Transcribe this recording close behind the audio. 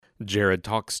Jared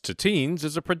Talks to Teens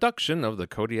is a production of the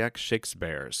Kodiak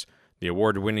Shakespeares, the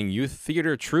award-winning youth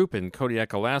theater troupe in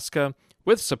Kodiak, Alaska,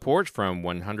 with support from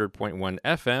 100.1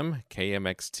 FM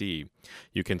KMXT.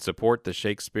 You can support the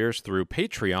Shakespeares through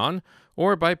Patreon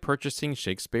or by purchasing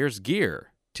Shakespeare's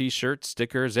gear, t-shirts,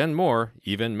 stickers, and more,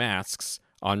 even masks,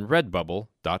 on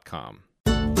redbubble.com.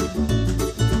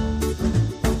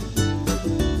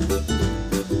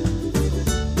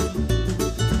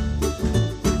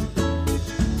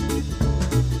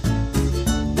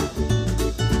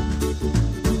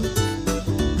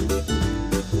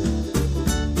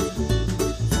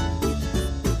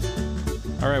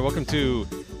 All right, welcome to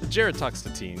Jared Talks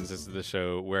to Teens. This is the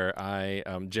show where I,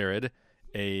 Jared,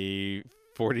 a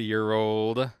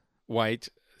 40-year-old white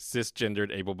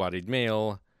cisgendered able-bodied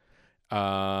male,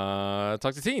 talk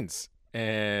to teens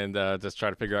and just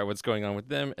try to figure out what's going on with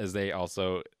them as they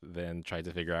also then try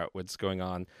to figure out what's going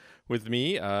on with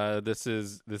me. This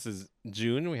is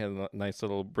June. We had a nice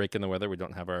little break in the weather. We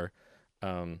don't have our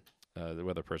the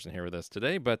weather person here with us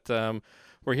today, but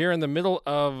we're here in the middle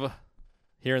of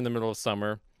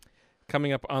summer.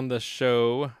 Coming up on the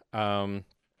show,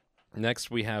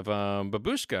 next we have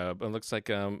Babushka. It looks like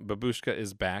Babushka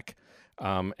is back.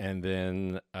 And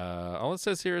then all it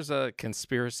says here is a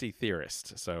conspiracy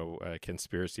theorist. So a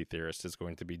conspiracy theorist is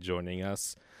going to be joining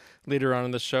us later on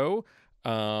in the show.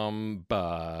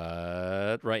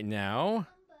 But right now...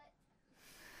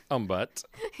 but...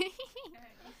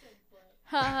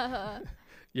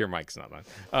 Your mic's not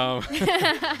on.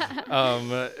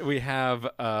 We have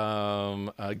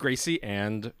Gracie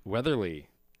and Weatherly.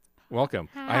 Welcome.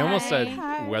 Hi. I almost said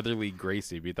Hi. Weatherly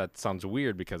Gracie, but that sounds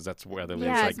weird because that's Weatherly.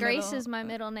 Yeah, It's like, Grace is my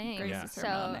middle name. Grace Yeah. is her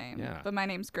middle name. Yeah. But my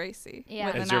name's Gracie. Yeah.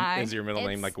 With is an I. your middle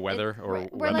name like Weather or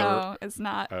we're Weather? No, it's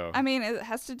not. Oh. I mean, it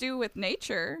has to do with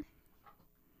nature.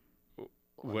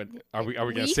 What are we gonna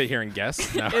Leaf? sit here and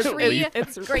guess? No. Tree.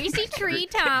 It's Gracie Tree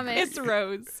Thomas. It's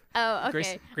Rose. Oh,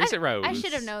 okay. Gracie Rose. I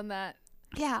should have known that.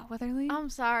 Yeah, Weatherly. I'm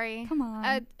sorry. Come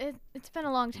on. It's been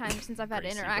a long time since I've had to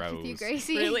Gracie interact with you, Rose.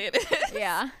 Gracie. Really, it is.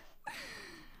 Yeah. Are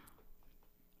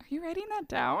you writing that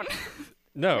down?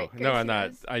 No, Gracie no, I'm not.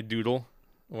 Rose. I doodle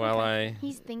while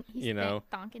He's you know,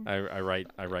 thonking. I write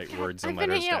words and I've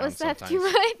been letters hanging out down with Seth sometimes.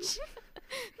 too much.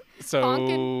 So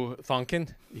Thonkin?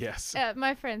 thonkin? Yes.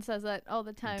 My friend says that all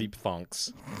the time. Deep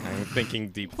thonks. I'm thinking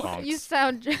deep thonks. You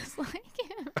sound just like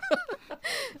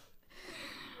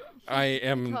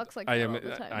him. talks like that all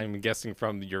the time. I'm guessing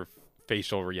from your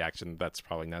facial reaction that's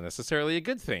probably not necessarily a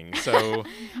good thing. So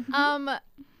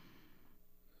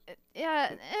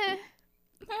Yeah.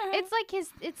 It's like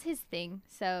his thing.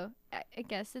 So I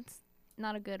guess it's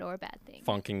not a good or bad thing.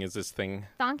 thonking is this thing.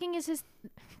 Thonking is his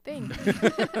thing.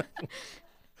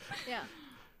 Yeah.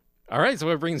 All right, so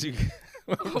what brings you to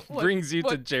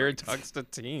what Jared brings- Talks to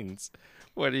Teens?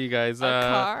 What are you guys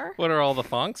car? What are all the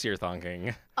thonks you're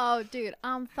thonking? Oh, dude,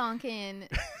 I'm thonking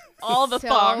All the so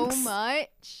thonks.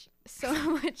 so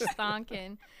much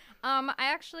thonking. I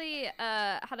actually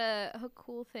had a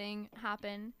cool thing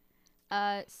happen.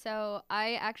 So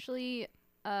I actually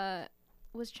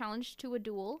was challenged to a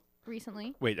duel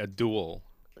recently. Wait, a duel.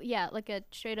 Yeah, like a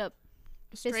straight up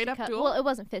Straight-up duel? Well, it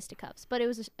wasn't fisticuffs, but it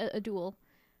was a duel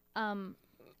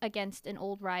against an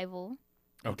old rival.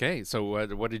 Okay, so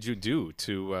what did you do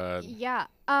to Yeah.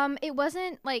 It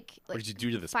wasn't like what did you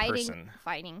do to this fighting. person?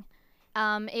 Fighting.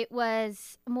 It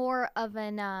was more of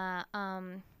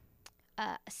an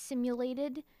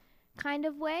simulated kind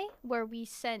of way where we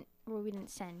didn't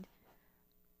send,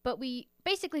 but we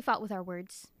basically fought with our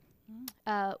words.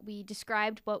 We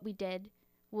described what we did,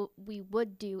 what we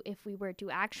would do if we were to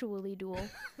actually duel.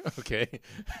 Okay.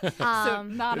 So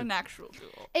not an actual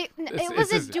duel. It This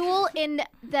was is a duel in the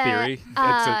Theory?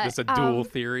 It's a dual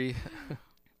theory.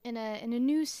 in a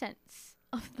new sense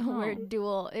of the Oh. word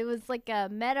duel. It was like a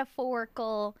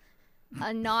metaphorical,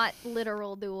 a not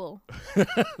literal duel.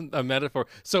 A metaphor.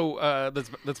 So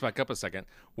let's back up a second.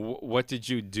 What did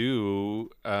you do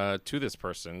to this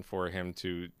person for him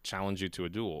to challenge you to a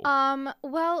duel?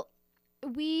 Well,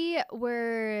 we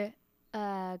were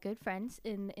good friends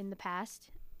in the past.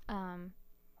 Sorry,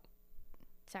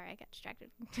 I got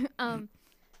distracted.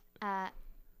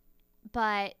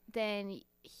 But then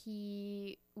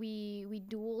we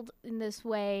dueled in this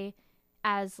way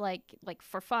as like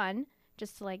for fun,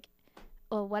 just to like,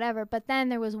 or whatever. But then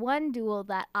there was one duel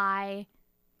that I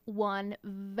won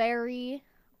by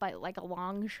like a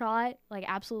long shot, like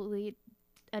absolutely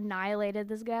annihilated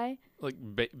this guy. Like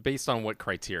based on what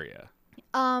criteria?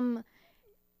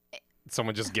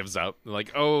 Someone just gives up.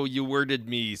 Like, oh, you worded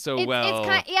me so well. It's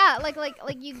kind, yeah, like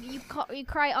you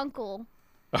cry uncle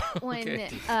when Okay.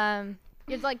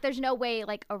 it's like there's no way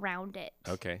like around it.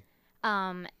 Okay.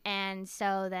 And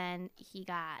so then he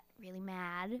got really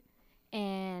mad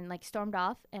and like stormed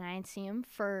off, and I didn't see him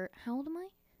for how old am I?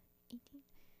 18?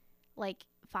 Like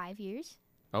 5 years.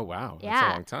 Oh wow, that's Yeah.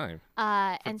 a long time.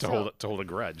 And to so hold a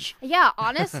grudge yeah,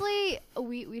 honestly,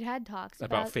 we'd had talks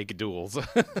about fake duels.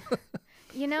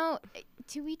 you know,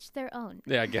 to each their own.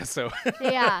 Yeah, I guess so.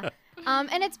 Yeah.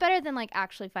 And it's better than like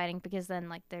actually fighting, because then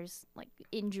like there's like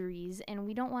injuries, and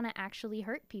we don't want to actually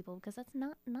hurt people because that's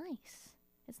not nice.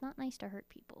 It's not nice to hurt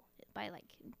people by like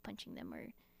punching them or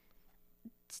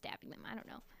stabbing them. I don't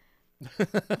know.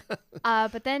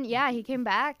 But then yeah, he came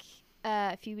back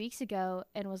a few weeks ago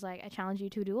and was like, I challenge you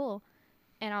to a duel.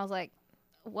 And I was like,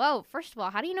 whoa, first of all,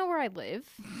 how do you know where I live?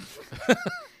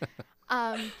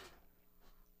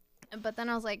 But then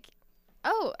I was like,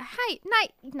 oh, hi,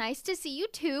 nice to see you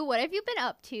too. What have you been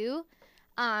up to?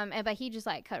 But he just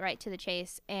like cut right to the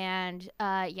chase, and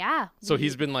yeah. So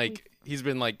he's been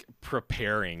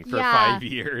preparing for Yeah. 5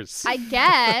 years. I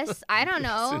guess, I don't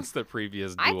know. Since the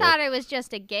previous I duel. thought it was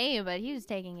just a game, but he was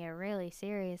taking it really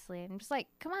seriously. I'm just like,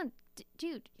 come on,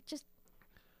 dude, just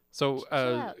So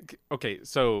out. okay,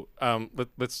 so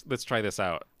let's try this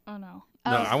out. Oh no.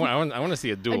 No, I want to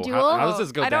see a duel. duel? How does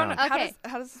this go I don't down? know. Okay.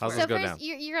 How does this How's work? this so go first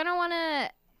down? you're gonna want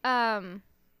to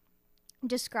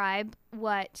describe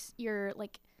what your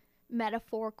like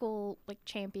metaphorical like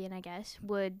champion, I guess,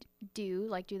 would do.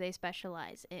 Like, do they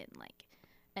specialize in like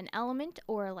an element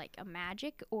or like a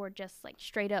magic, or just like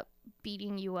straight up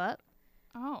beating you up?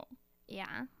 Oh.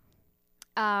 Yeah.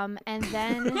 And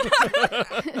then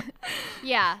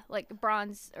yeah, like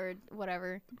bronze or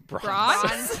whatever.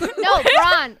 Bronze? No,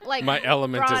 bronze. Like My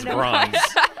element is brawn. bronze.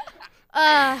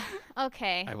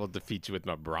 Okay. I will defeat you with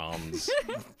my bronze.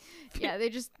 Yeah, they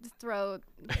just throw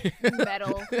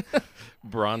metal.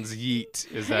 Bronze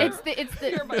yeet. Is that? It's the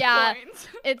Fear my yeah. coins.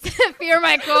 It's fear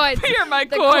my coins. Fear my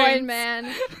The coins. coin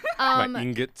man. my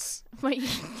ingots? my-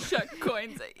 Chuck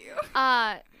coins at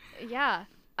you. yeah.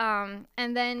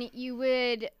 And then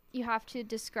you have to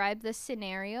describe the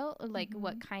scenario, like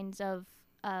what kinds of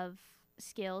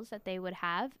skills that they would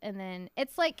have, and then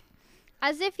it's like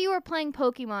as if you were playing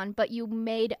Pokemon, but you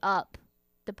made up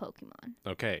the Pokemon.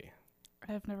 Okay.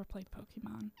 I have never played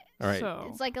Pokemon. All right. So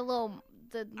It's like the little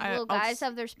I'll guys just-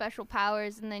 have their special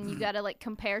powers, and then you gotta like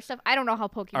compare stuff. I don't know how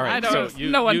Pokemon. All right. I don't- So you,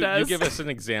 no one you does. give us an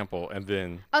example, and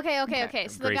then Okay. Okay.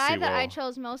 So the guy Gracie that I will-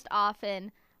 chose most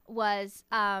often was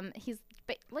he's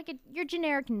like your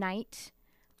generic knight,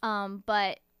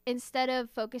 but instead of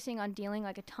focusing on dealing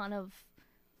like a ton of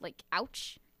like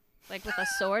ouch, like with a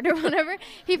sword or whatever,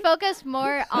 he focused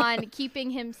more on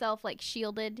keeping himself like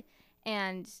shielded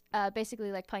and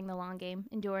basically like playing the long game,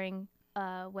 enduring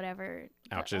whatever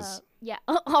Ouches. Yeah,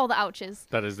 all the ouches.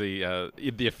 that is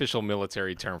the official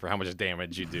military term for how much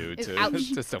damage you do Is to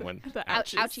ouch. to someone. the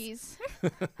Ouchies.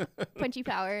 Punchy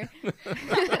power.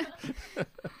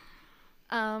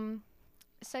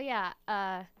 So yeah,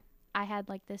 I had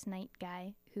like this knight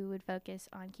guy who would focus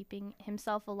on keeping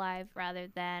himself alive rather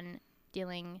than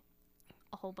dealing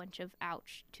a whole bunch of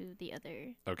ouch to the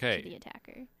Okay.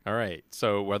 attacker. All right.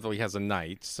 So Weatherly has a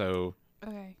knight. So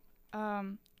Okay.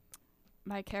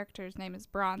 My character's name is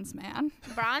Bronze Man.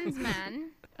 Bronze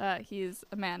man. He's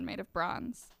a man made of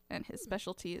bronze, and his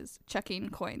specialty is chucking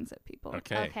coins at people.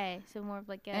 okay. Okay, so more of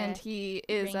like a And he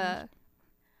is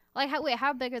like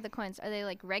how big are the coins? Are they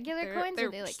like regular coins or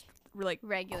are they like like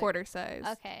regular? quarter size.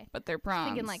 Okay. But they're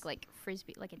bronze. Thinking like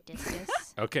frisbee, like a discus.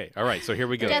 Okay. All right. So here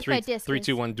we go. Death by 3, discus.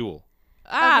 2, 1, duel.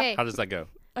 Ah, Okay. How does that go?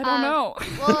 I don't know.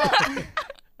 Well,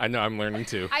 I know. I'm learning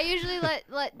too. I usually let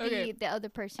Okay. the other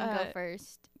person go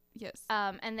first. Yes.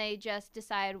 And they just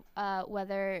decide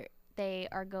whether they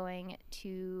are going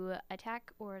to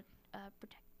attack or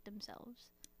protect themselves.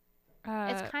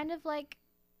 It's kind of like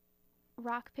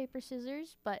rock, paper,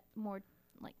 scissors, but more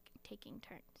like taking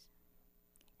turns.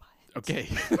 Okay.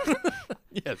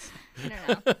 Yes. I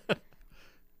don't know.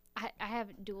 I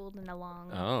haven't dueled in a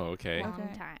long, Oh, okay. long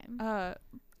Okay. time.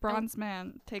 Bronze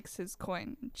Man takes his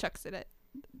coin and chucks it at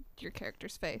your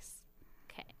character's face.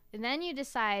 Okay. And then you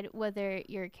decide whether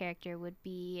your character would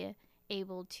be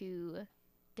able to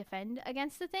defend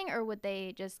against the thing, or would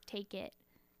they just take it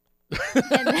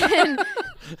and then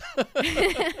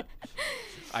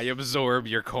I absorb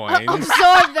your coins.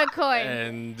 absorb the coin.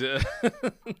 And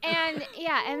And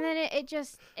yeah, and then it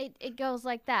just it goes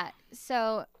like that.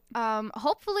 So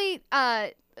hopefully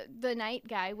the knight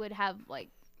guy would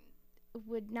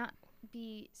not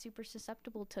be super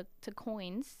susceptible to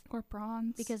coins Or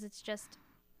bronze. because it's just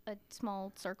a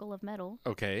small circle of metal.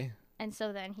 okay. And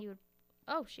so then he would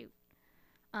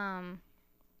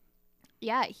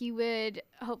yeah, he would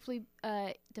hopefully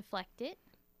deflect it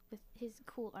with his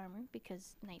cool armor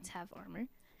because knights have armor.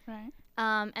 Right.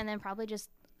 And then probably just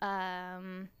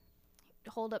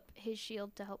hold up his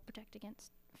shield to help protect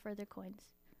against further coins.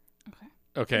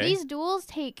 Okay. These duels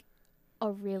take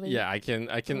a really Yeah, I can.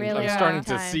 really I'm starting long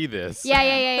to time. see this. Yeah.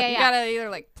 You gotta either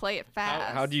like play it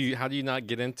fast. How do you not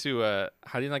get into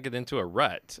a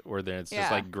rut where then it's just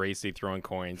Yeah. like Gracie throwing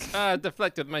coins?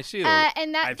 Deflect with my shield.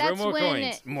 And I throw that's more when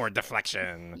coins. More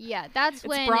deflection. yeah, that's It's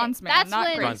when Bronze Man, that's not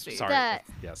when Bronze, Gracie. sorry.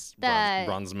 Yes. the-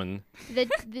 Bronzeman.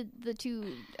 the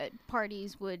two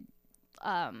parties would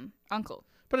Uncle?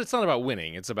 But it's not about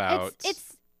winning. It's about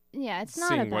it's not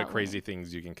seeing about what crazy winning.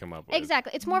 things you can come up with.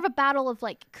 Exactly. It's more of a battle of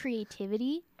like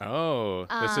creativity. Oh,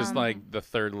 this is like the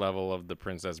third level of the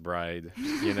Princess Bride,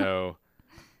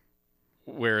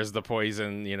 where is the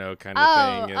poison, kind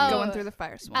of thing. And Going through the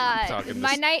fire swamp. talking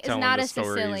my knight is telling not the a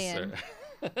stories, Sicilian.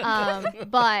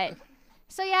 But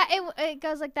so yeah, it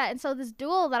goes like that. And so this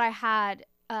duel that I had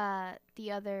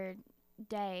the other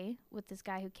day with this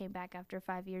guy who came back after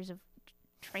 5 years of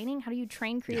training. How do you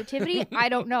train creativity? I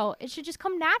don't know. It should just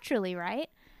come naturally, right?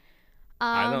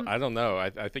 I don't know.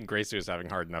 I think Gracie was having a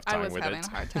hard enough I time was with having it. a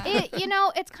hard time.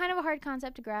 It's kind of a hard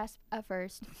concept to grasp at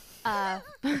first.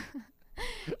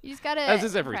 You just gotta As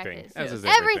is everything. practice. As is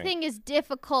Everything is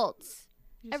difficult.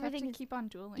 You just everything have is- to keep on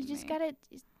dueling. You just me. gotta,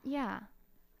 yeah.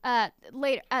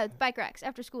 Later, bike racks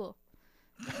after school.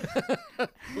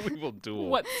 We will duel.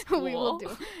 What school? We will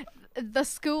do the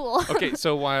school. Okay,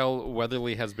 so while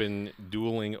Weatherly has been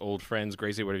dueling old friends,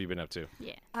 Gracie, what have you been up to?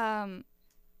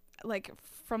 Like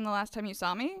from the last time you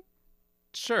saw me,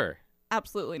 Sure.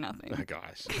 absolutely nothing. Oh,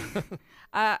 gosh.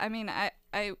 I mean,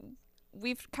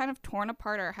 we've kind of torn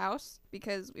apart our house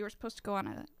because we were supposed to go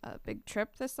on a big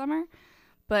trip this summer,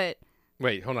 but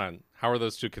Wait, hold on. How are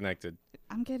those two connected?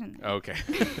 I'm getting there. Okay.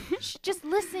 Just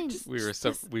listen. we were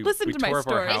listen we to my tore up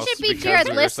our story. It house It should be because Jared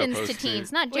we were listens to supposed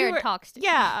teens, not We Jared were- talks to.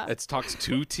 Yeah. It's talks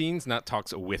to teens, not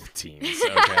talks with teens.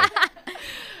 Okay.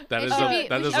 That It is should a be-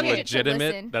 that we is should a get to legitimate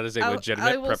listen. that is a I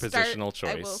legitimate will prepositional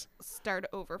start, I will choice. start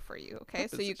over for you, okay?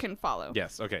 So you can follow.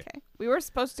 Yes. Okay. Okay. We were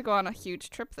supposed to go on a huge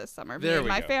trip this summer, me There and we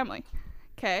my go. family.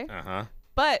 Okay? Uh huh.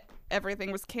 But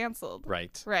everything was canceled.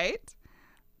 Right. Right?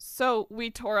 So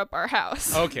we tore up our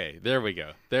house. Okay. There we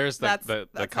go. There's the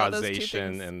That's how those two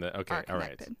causation things and the okay. are All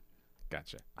right. connected.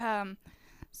 Gotcha.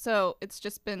 So it's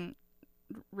just been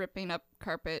ripping up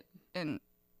carpet and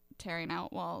tearing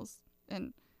out walls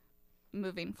and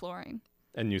moving flooring.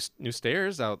 And new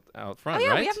stairs out front, Oh yeah,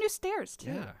 right? we have new stairs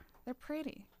too. Yeah. They're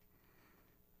pretty.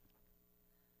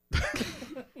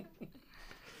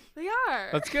 They are.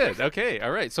 That's good. Okay.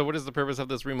 All right. So what is the purpose of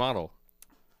this remodel?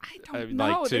 I don't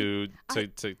know. Like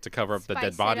to cover up the Spice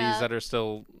dead it bodies up. that are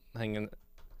still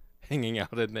hanging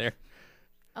out in there.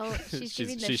 Oh, she's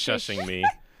giving the she's shush. shushing me.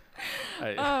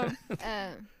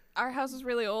 Our house is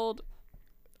really old,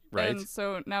 Right. and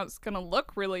so now it's gonna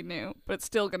look really new, but it's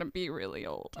still gonna be really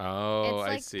old. Oh, It's I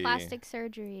like see. plastic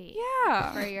surgery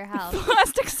Yeah. for your house.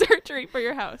 Plastic surgery for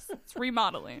your house. It's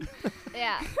remodeling.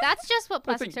 Yeah, that's just what I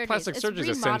plastic think surgery plastic is. surgery is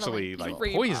It's essentially remodeling like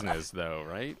people. Remodel. poisonous, though,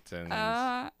 right? And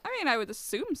I mean, I would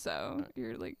assume so.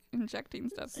 You're like injecting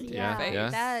stuff into yeah, your face. yeah,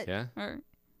 that- yeah. Or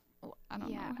I don't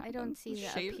know. Yeah, how I don't to see the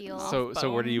shave appeal. off So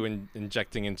what are bone. you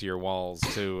injecting into your walls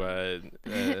to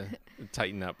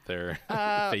tighten up their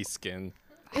face skin?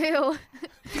 Ew.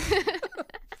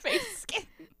 face skin?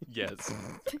 Yes.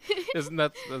 Isn't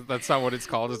that's not what it's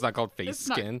called? It's not called face It's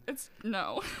not- skin. It's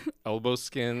no. Elbow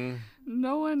skin.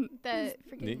 No one. The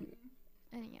freaking.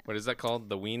 Yeah. What is that called?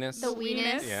 The weenus? The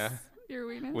weenus. Yeah. Your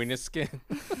weenus. Weenus skin.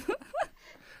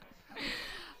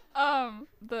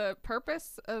 The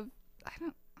purpose of I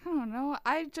don't know.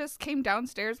 I just came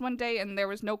downstairs one day and there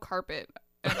was no carpet,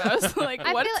 and I was like,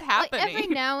 I "What's feel like happening?" every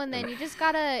now and then you just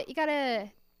gotta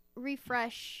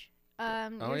refresh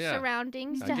your yeah.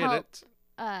 surroundings I to get help. it.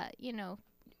 I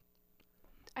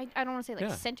don't want to say like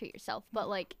Yeah. center yourself, but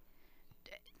like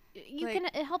you Like, can.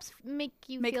 It helps make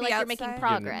you make feel the like you're making outside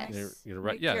progress. You're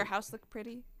right. Make Yeah. your house look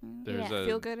pretty. There's Yeah. a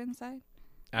Feel good inside.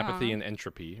 apathy and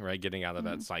entropy, right? Getting out of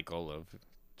Mm-hmm. that cycle of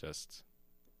just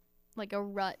Like a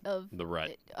rut of the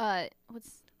rut.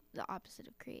 what's the opposite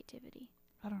of creativity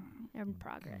I don't know. and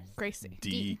progress? Gracie.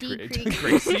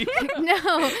 Gracie.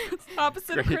 No.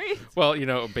 Opposite of Great. Gracie.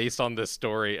 Well, based on this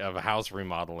story of a house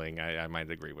remodeling, I might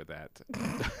agree with that.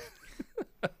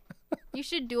 You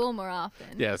should duel more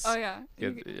often. Yes. Oh yeah.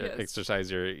 Yes.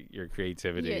 Exercise your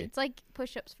creativity. Yeah, it's like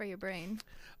push-ups for your brain.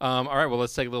 All right. Well,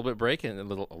 let's take a little bit break and a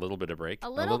little bit of break. A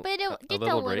little bit. Just Just a a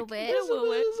little little break. bit. Just a little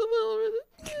bit. Just a little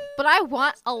bit. But I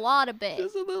want a lot of bit.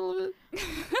 Just a little bit.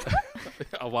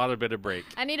 A lot of bit of break.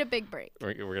 I need a big break.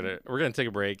 We're gonna take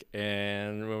a break,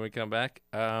 and when we come back,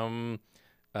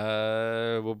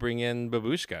 we'll bring in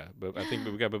Babushka. I think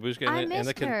we got Babushka I and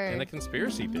missed her. and a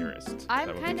conspiracy theorist. I'm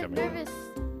that will be kind of coming in. nervous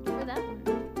for that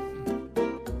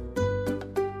one.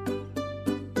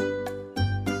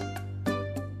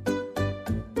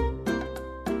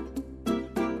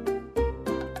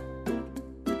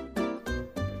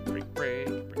 Break, break,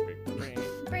 break, break, break.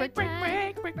 Break time,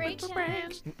 break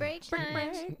time, break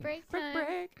time, break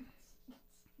time.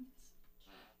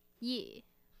 Yeah.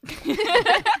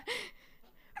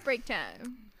 Break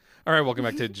time. All right, welcome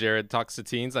back to Jared Talks to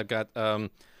Teens. I've got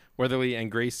Weatherly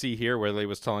and Gracie here. Weatherly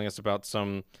was telling us about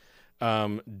some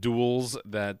duels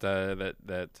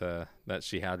that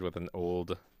she had with an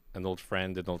old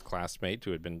friend, an old classmate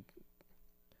who had been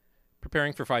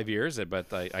preparing for 5 years.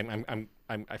 But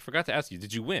I forgot to ask you,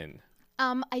 did you win?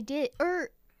 I did,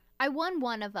 I won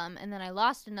one of them, and then I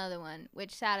lost another one, which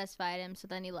satisfied him. So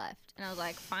then he left, and I was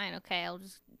like, "Fine, okay, I'll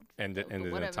just." Ended in a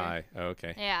whatever. tie. Oh,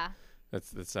 okay. Yeah.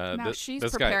 That's Now she's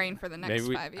this preparing guy, for the maybe next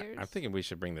 5 years. I'm thinking we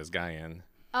should bring this guy in.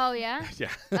 Oh yeah.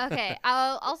 Yeah. Okay,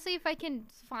 I'll see if I can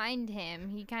find him.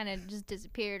 He kind of just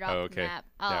disappeared off okay. the map.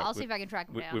 Yeah, I'll see if I can track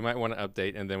him down. We might want to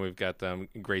update, and then we've got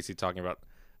Gracie talking about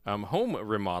home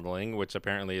remodeling, which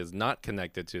apparently is not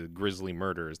connected to grisly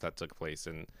murders that took place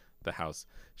in the house.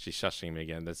 She's shushing me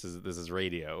again. This is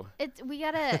radio. We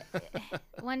gotta.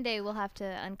 One day we'll have to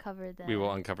uncover the. We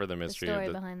will uncover the the mystery story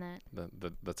of behind that.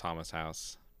 the Thomas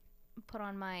house. Put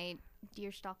on my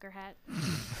deer stalker hat,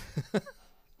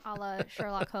 a la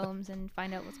Sherlock Holmes, and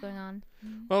find out what's going on.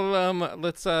 Well,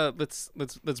 let's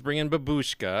bring in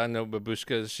Babushka. I know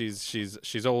Babushka.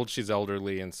 She's old. She's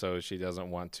elderly, and so she doesn't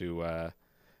want to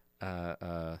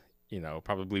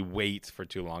probably wait for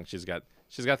too long. She's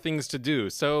got things to do.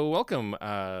 So welcome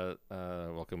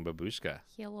Babushka.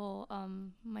 Hello,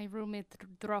 my roommate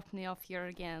dropped me off here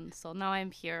again, so now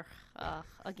I'm here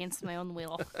against my own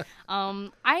will.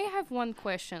 I have one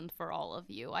question for all of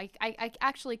you. I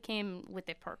actually came with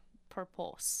a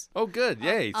purpose. Oh, good.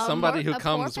 Yay. Somebody who a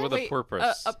comes with a Wait,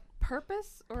 purpose. a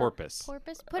purpose? Or Porpoise.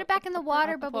 Porpoise, put it back in the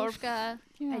water, Por- Babushka.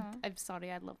 Yeah. I'm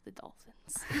sorry, I love the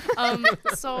dolphins.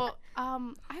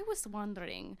 I was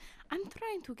wondering, I'm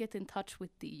trying to get in touch with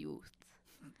the youth.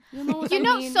 You know what I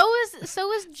mean? So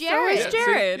is Jared. is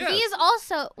Jared. Yes. He is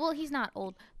also he's not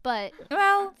old, but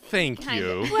Well, Thank Kind you.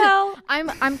 of. well, I'm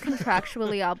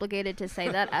contractually obligated to say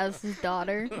that as his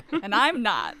daughter. and I'm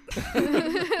not.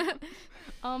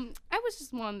 I was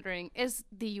just wondering, as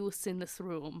the youth in this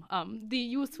room, the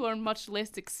youth who are much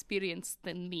less experienced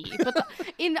than me, but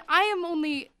I am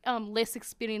only less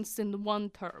experienced in one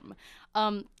term,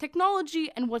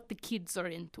 technology and what the kids are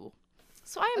into.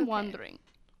 So I am wondering,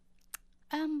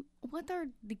 what are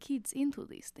the kids into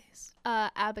these days?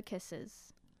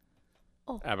 Abacuses.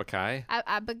 Abakai.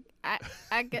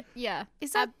 Yeah.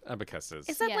 Is that Abacuses.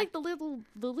 is that Yeah. like the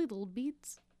little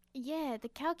beads? Yeah, the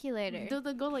calculator. Do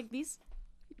they go like this?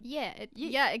 Yeah,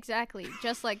 yeah, exactly.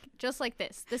 Just like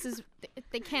this. This is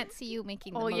they can't see you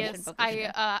making the Oh motion. yes,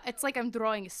 Babushka. it's like I'm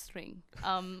drawing a string.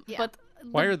 Yeah. But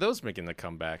Why are those making the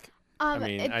comeback? I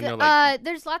mean, I know,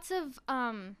 there's lots of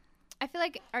I feel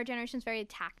like our generation's very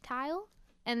tactile,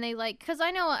 and they because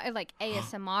I know like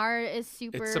ASMR is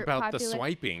super it's about popular. the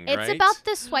swiping, It's right? about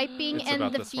the swiping It's and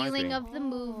about the the feeling swiping. of the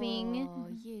moving. Oh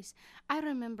yes, I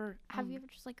remember. Have you ever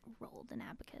just like rolled an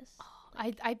abacus?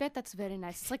 I bet that's very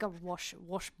nice. It's like a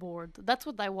washboard. That's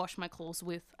what I wash my clothes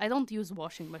with. I don't use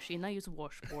washing machine. I use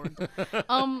washboard.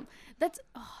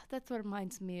 That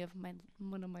reminds me of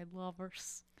one of my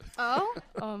lovers. Oh,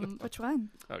 Which one?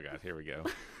 Oh God, here we go.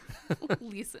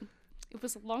 Listen, it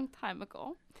was a long time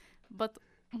ago, but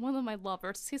one of my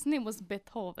lovers, his name was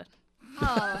Beethoven.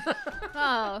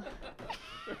 oh.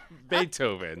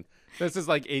 Beethoven. This is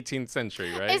like 18th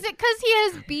century, right? Is it because he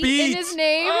has beat in his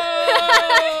name?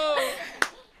 Oh!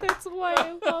 That's why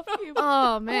I love him.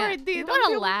 Oh Or I man, did what a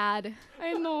until- lad!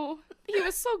 I know. He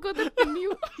was so good at the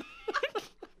mute.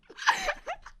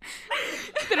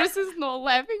 This is no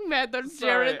laughing matter,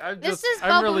 Sorry, Jared.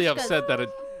 I'm really Babushka's- upset that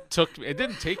it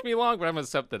didn't take me long, but I'm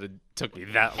upset that it took me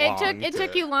that It long.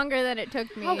 took you longer than it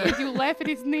took me. How could you laugh at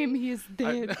his name? He is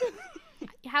dead.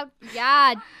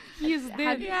 Yeah. He is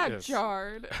dead. Yeah, Yes.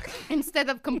 jarred. Instead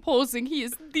of composing, he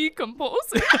is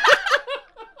decomposing.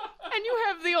 And you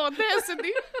have the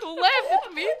audacity to laugh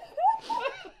at me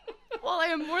while I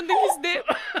am mourning his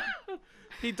death.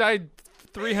 He died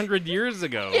 300 years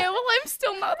ago. Yeah, well, I'm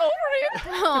still not over it.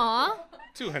 Aw.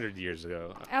 200 years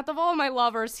ago. Out of all my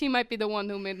lovers, he might be the one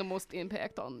who made the most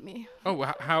impact on me. Oh,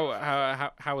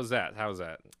 how was that? How was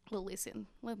that? Well, listen,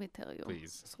 let me tell you.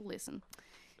 Please. So listen,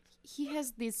 he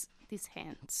has these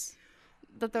hands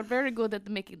that are very good at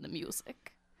making the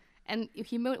music, and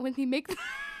if when he makes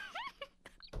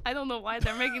I don't know why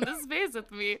they're making this face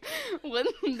at me when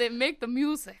they make the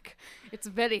music. It's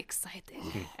very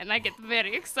exciting, and I get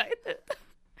very excited.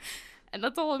 And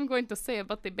that's all I'm going to say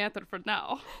about the matter for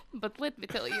now. But let me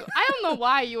tell you, I don't know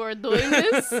why you are doing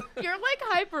this. You're like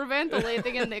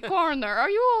hyperventilating in the corner. Are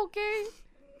you okay?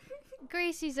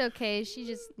 Gracie's okay. She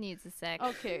just needs a sec.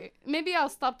 Okay, maybe I'll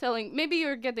stop telling. Maybe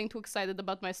you're getting too excited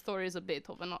about my stories of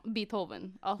Beethoven.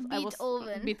 Beethoven.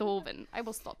 Beethoven. I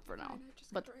will stop for now.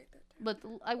 But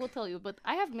I will tell you. But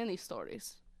I have many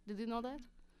stories. Did you know that?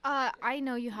 I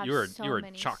know you have You are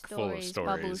many chock full of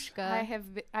stories.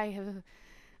 Babushka. I have.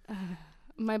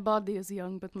 My body is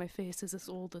young, but my face is as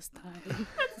old as time.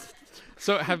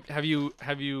 So have you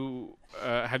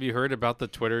heard about the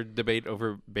Twitter debate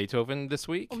over Beethoven this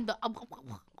week?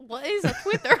 What is a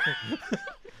Twitter?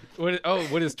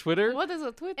 What is Twitter? What is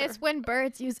a Twitter? It's when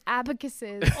birds use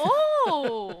abacuses.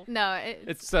 Oh! No,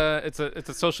 It's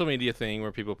a social media thing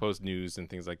where people post news and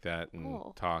things like that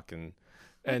and talk and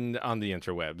on the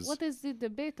interwebs. What is the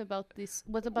debate about this?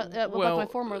 What about my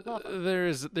former lover?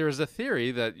 There's a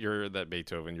theory that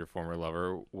Beethoven, your former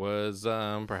lover, was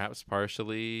perhaps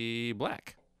partially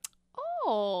black.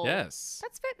 Oh, Yes.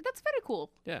 That's very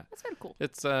cool. Yeah. That's very cool.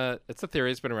 It's a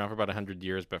theory. It's been around for about 100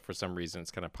 years, but for some reason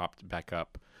it's kind of popped back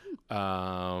up.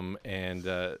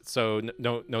 So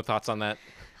no thoughts on that.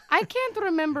 I can't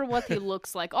remember what he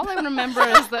looks like. All I remember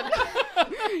is that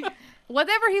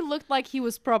whatever he looked like, he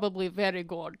was probably very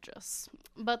gorgeous.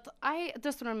 But I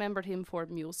just remembered him for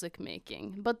music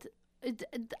making. But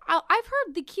I've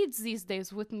heard the kids these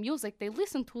days with music, they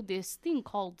listen to this thing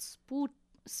called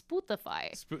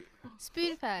Spotify.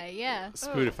 Spotify, yeah.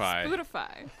 Spotify.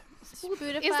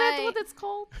 Spotify. Is that what it's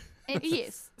called?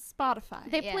 Yes, Spotify.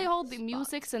 They play all the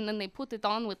musics and then they put it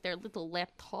on with their little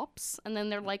laptops. And then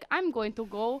they're like, I'm going to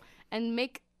go and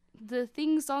make the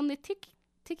things on the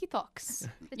TikToks.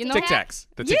 You know? Tic Tacs.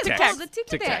 The Yes, Tic Tacs. the Tic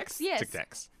Tacs. Yes. Tic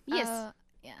Tacs. Yes.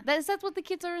 Yeah. Is that what the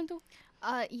kids are into?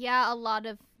 Yeah, a lot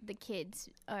of the kids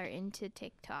are into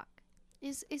TikTok.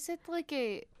 Is it like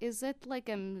a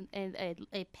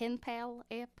pen pal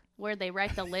app where they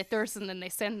write the letters and then they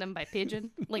send them by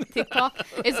pigeon like TikTok?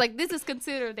 It's like, this is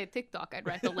considered a TikTok. I'd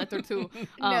write the letter to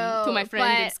my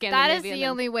friend in but Scandinavia. that is the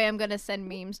only way I'm gonna send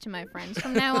memes to my friends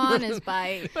from now on is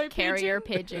by carrier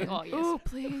pigeon. Oh yes. Oh,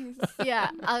 please. Yeah,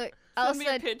 I'll Send me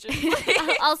a pigeon.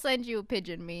 I'll send you a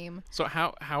pigeon meme. So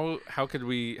how could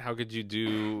you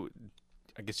do?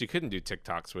 I guess you couldn't do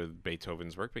TikToks with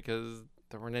Beethoven's work because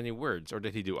there weren't any words, or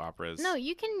did he do operas? No,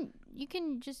 you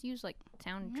can just use like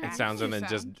soundtracks. It sounds and then Sound.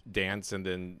 just dance and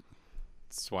then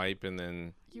swipe and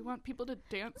then. You want people to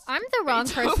dance? I'm the wrong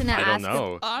person to I ask don't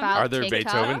know. about Are there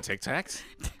TikTok. Beethoven Tic Tacs?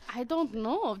 I don't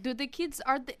know. Do the kids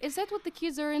is that what the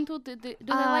kids are into? Do they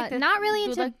like not really do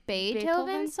into like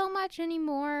Beethoven so much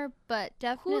anymore, but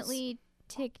definitely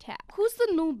Tic Tac. Who's the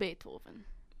new Beethoven?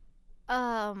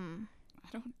 I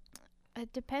don't.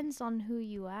 It depends on who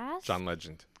you ask. John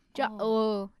Legend.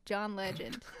 John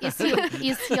Legend. Is he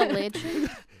a legend?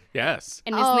 Yes.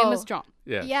 And his name is Oh. John.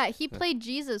 Yeah. Yeah, he played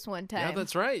Jesus one time. Yeah,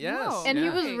 that's right. Yes. Whoa. and he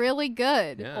yeah. was really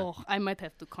good. Yeah. Oh, I might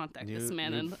have to contact this New-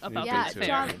 man new- and new about Yeah, this Beethoven.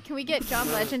 John. fair. Can we get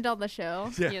John Legend on the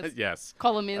show? Yes. Yes.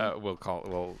 Call him in We'll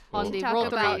on the Talk rotary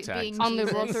about contact. being on the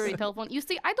Jesus. rotary telephone. You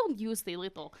see, I don't use the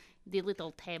little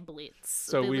tablets.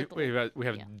 So the we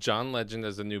have yeah. John Legend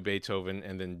as the new Beethoven,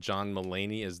 and then John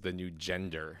Mulaney as the new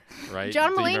gender, right?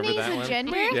 John Do you remember Mulaney's that a one?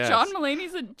 gender? Wait, Yes. John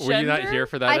Mulaney's a gender? Were you not here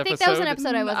for that I episode? think that was an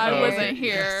episode I wasn't I here. wasn't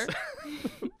here.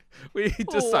 We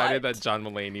decided What? that John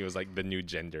Mulaney was like the new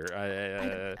gender.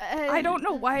 I don't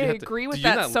know why I You have to- agree with do you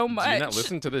that not- so Do much. you not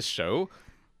listen to this show?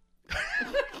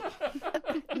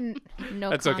 No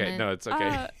That's okay. comment. No, it's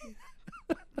okay.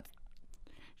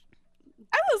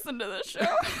 I listen to this show.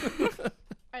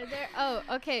 Are there? Oh,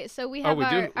 okay. So we have we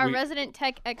do- our we- resident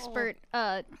tech expert.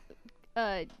 Carly.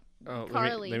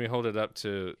 Let me hold it up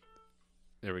to.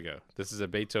 There we go. This is a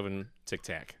Beethoven Tic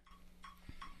Tac.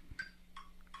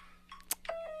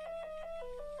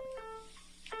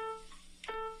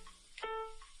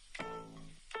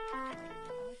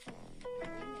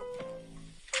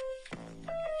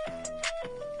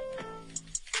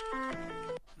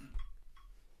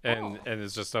 And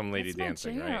it's just some lady That's my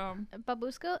dancing, right? jam.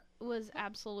 Babushka was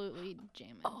absolutely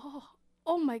jamming.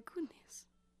 Oh my goodness.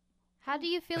 How do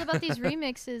you feel about these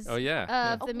remixes Oh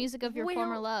yeah. of the music of your Well,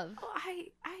 former love? Oh,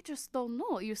 I just don't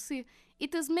know. You see,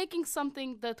 it is making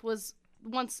something that was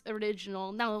once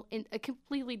original, now in a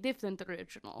completely different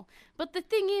original. But the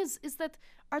thing is that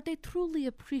are they truly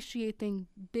appreciating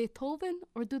Beethoven,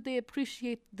 or do they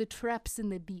appreciate the traps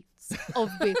and the beats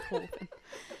of Beethoven?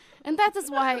 And that is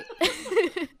why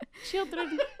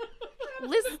children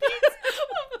listen.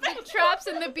 The traps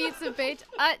and the beats of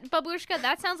Beethoven. Babushka,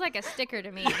 that sounds like a sticker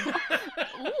to me.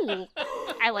 Ooh,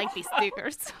 I like these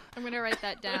stickers. I'm gonna write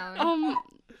that down.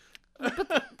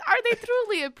 But are they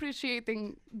truly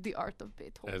appreciating the art of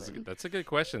Beethoven? That's a good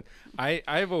question.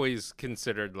 I've always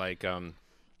considered like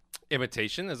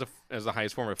imitation as the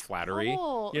highest form of flattery.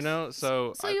 Oh, You know,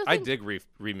 so so you I think- dig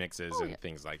remixes and yeah.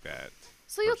 things like that.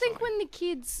 So you think personally. when the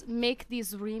kids make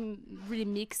these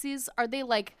remixes, are they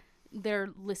like they're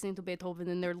listening to Beethoven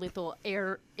in their little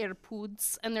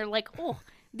AirPods and they're like, oh,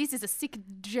 this is a sick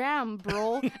jam,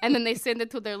 bro. And then they send it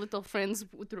to their little friends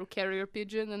through carrier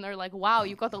pigeon and they're like, wow,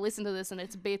 you got to listen to this and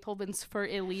it's Beethoven's For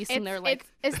Elise. And they're like,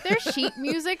 is there sheet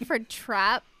music for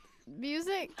trap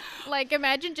music? Like,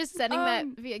 imagine just sending that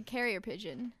via carrier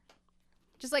pigeon.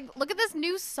 Just like, look at this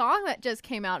new song that just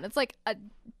came out. It's like a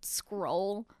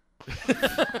scroll.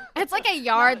 It's like a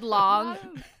yard long.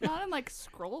 Not in like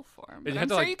scroll form. And But you I'm have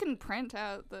to, sure like- you can print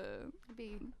out the.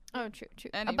 Oh, true.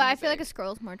 Any But I feel like a music.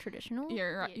 scroll is more traditional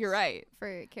You're Yes. you're right,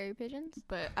 for carrier pigeons.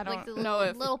 but I Like don't the know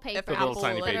if little if paper The little Apple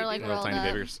tiny let that baby, are like little rolled tiny up.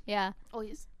 papers. Yeah. oh,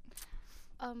 yes.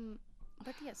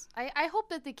 But yes, I hope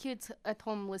that the kids at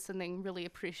home listening really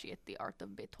appreciate the art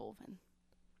of Beethoven.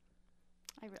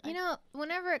 You know,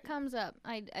 whenever it comes up,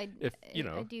 I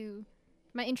do.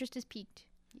 My interest is piqued.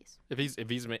 yes.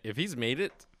 If he's made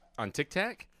it on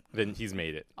TikTok, then he's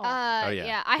made it. Oh.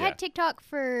 Yeah. I Yeah. had TikTok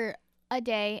for a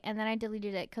day and then I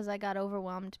deleted it because I got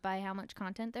overwhelmed by how much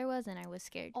content there was and I was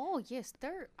scared. Oh yes,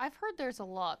 I've heard there's a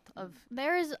lot of.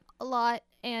 There is a lot,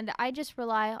 and I just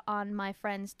rely on my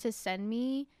friends to send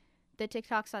me the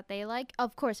TikToks that they like,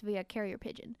 of course via carrier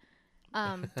pigeon.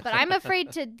 But I'm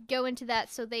afraid to go into that,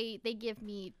 so they give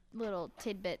me little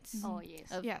tidbits. Oh yes.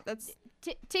 Of yeah, that's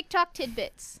TikTok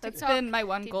tidbits. that's TikTok been my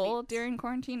one goal tidbits. during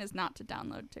quarantine is not to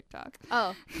download TikTok.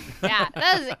 Oh, yeah,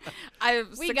 that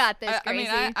was, We got this, I mean,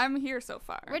 Gracie. I'm here so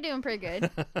far. we're doing pretty good.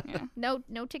 Yeah.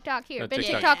 No TikTok here. No Been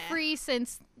TikTok. TikTok free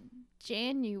since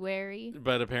January.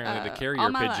 But apparently the all carrier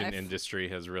my pigeon life. industry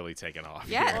has really taken off.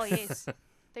 Yes. Oh yes.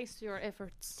 Thanks to your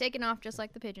efforts. Taking off just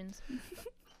like the pigeons.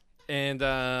 And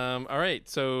all right,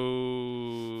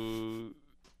 so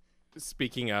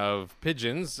speaking of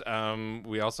pigeons,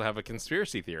 we also have a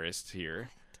conspiracy theorist here.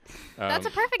 That's a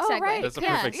perfect Oh, segue. right. That's a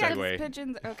Yeah. perfect Yes, segue.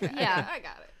 pigeons. Okay. Yeah. I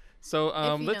got it. So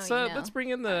If you let's know, you know. let's bring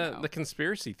in I know. the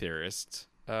conspiracy theorist.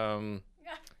 Oh,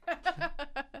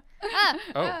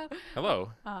 Ah,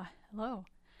 hello. Hello.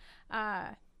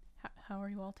 How are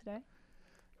you all today?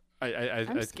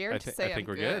 I'm scared to say I think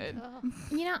I'm we're good.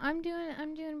 you know, I'm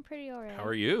doing pretty alright. How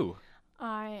are you?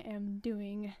 I am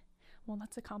doing. Well,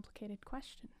 that's a complicated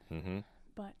question, Mm-hmm.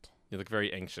 but You look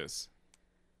very anxious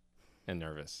and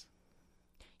nervous.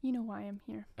 you know why I'm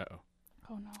here. Uh-oh.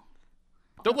 Oh no.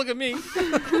 Don't look at me.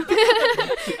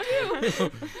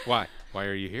 Why? Why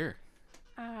are you here?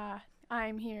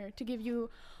 I'm here to give you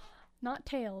not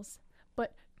tales,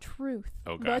 but truth.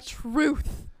 Oh, The gosh.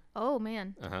 truth. Oh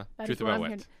man. Uh-huh. That Truth is what about I'm what?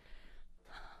 here to-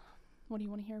 What do you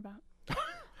want to hear about?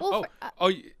 Well, Oh, for-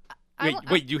 oh, I wait, wa-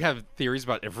 wait, you have theories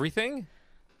about everything?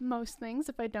 Most things.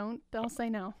 If I don't, they'll say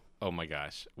no. Oh my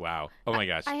gosh. Wow. Oh my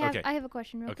gosh. I have Okay. I have a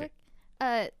question real Okay. quick.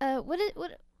 I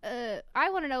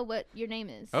want to know what your name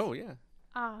is. Oh, yeah.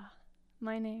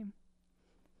 My name.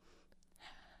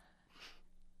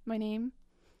 My name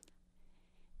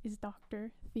is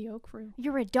Dr. Theo Crew.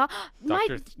 You're a doc. My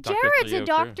Dr. Jared's Theo a Crew.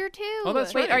 doctor too. Oh,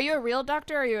 that's Wait, right. are you a real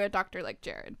doctor or are you a doctor like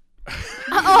Jared?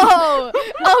 Oh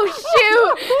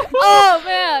shoot! Oh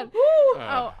man.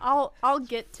 I'll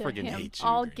get to friggin' him. hate you,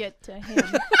 I'll Grace. get to him.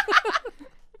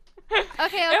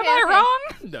 Okay. Am I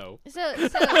wrong? No.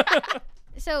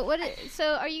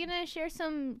 So are you gonna share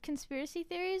some conspiracy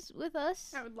theories with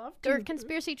us? I would love Or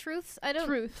conspiracy truths? I don't.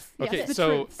 Truth. Okay, Yes, the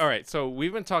so truth. all right, so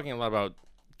we've been talking a lot about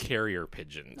carrier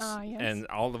pigeons, Yes. and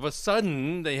all of a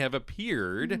sudden they have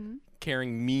appeared Mhm.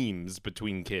 carrying memes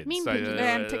between kids. Meme pigeons.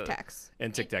 And Tic Tacs.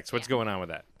 And Tic Tacs. What's going on with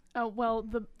that? Oh well,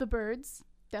 the birds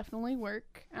definitely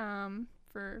work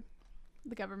for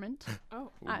the government.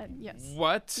 Oh. Yes.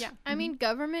 What? Yeah. I mean,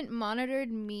 government monitored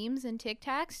memes and Tic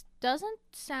Tacs doesn't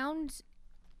sound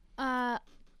Too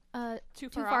too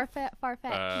far far off.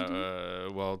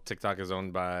 fetched. Well, TikTok is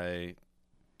owned by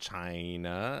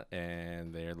China,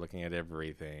 and they're looking at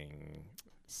everything.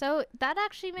 So that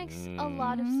actually makes a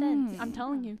lot of sense. I'm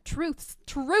telling you, truths.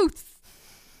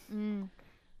 Mm.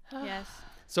 Yes.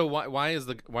 So why is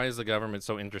the government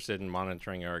so interested in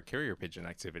monitoring our carrier pigeon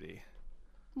activity?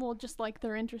 Well, just like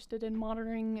they're interested in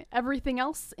monitoring everything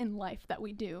else in life that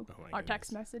we do. Oh my Our text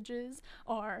goodness. messages,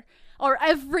 our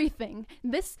everything.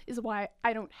 This is why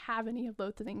I don't have any of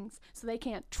those things, so they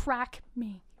can't track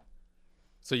me.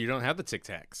 So you don't have the Tic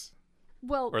Tacs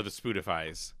Well, or the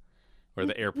Spootifies? or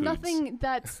the air poods? Nothing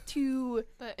that's too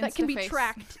The that can be Instaface.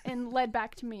 tracked and led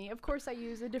back to me. Of course, I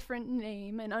use a different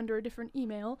name and under a different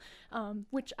email,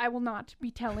 which I will not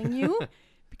be telling you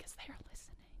because they are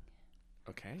listening.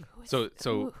 Okay.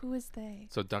 So Who is they?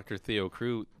 so Dr. Theo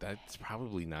Crew, that's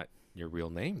probably not your real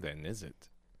name then, is it?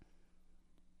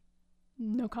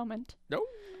 No comment. No.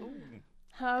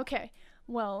 Okay.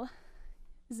 Well,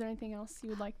 is there anything else you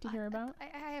would like to hear about?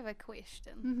 I have a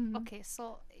question. Mhm. Okay,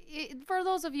 so for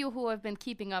those of you who have been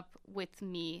keeping up with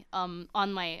me, on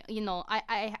my,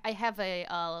 I have a,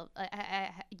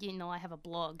 I have a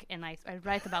blog and I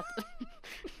write about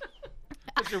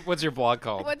What's your blog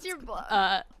called? What's your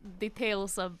blog?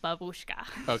 details of Babushka.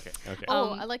 Okay. Okay.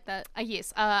 Oh, I like that.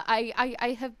 Yes,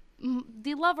 I have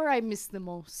the lover I miss the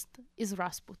most is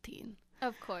Rasputin.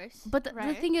 Of course. But the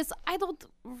Right. thing is, I don't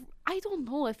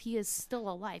know if he is still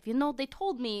alive. They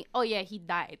told me, oh yeah, he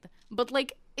died. But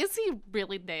like, is he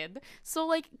really dead? So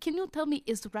like, can you tell me,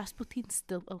 is Rasputin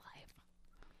still alive?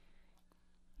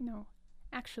 No.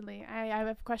 Actually, I have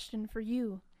a question for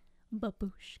you,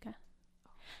 Babushka.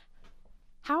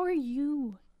 How are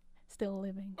you still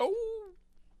living? Oh.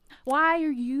 Why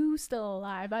are you still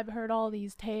alive? I've heard all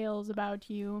these tales about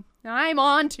you. I'm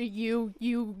on to you.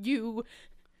 You.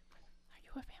 Are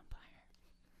you a vampire?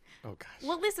 Oh gosh.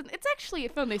 Well, listen, it's actually a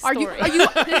funny Are story. you?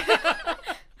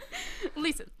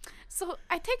 Listen, so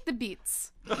I take the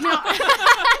beats. No.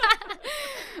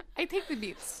 I take the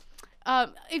beats.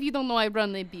 If you don't know, I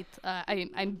run a beat.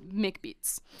 I make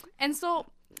beats. And so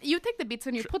you take the beats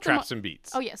and you put them Traps and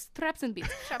beats. Oh yes, traps and beats.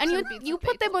 Traps and and beats you of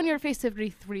put them Beethoven. on your face every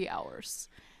 3 hours.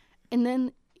 And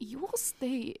then you will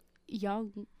stay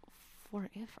young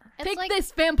forever. It's Take like,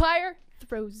 this, vampire.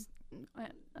 Throws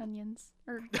onions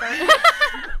or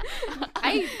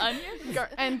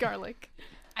and garlic.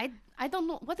 I don't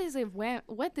know what is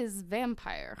what is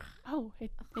vampire. Oh,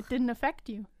 it didn't affect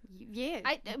you. Yeah.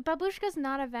 Babushka's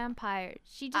not a vampire.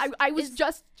 She just I was is-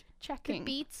 just the checking.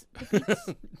 beats.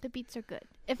 The beats are good.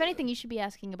 If anything, you should be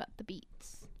asking about the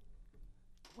beats.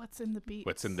 What's in the beats?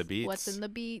 What's in the beats? What's in the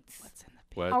beats? What's in the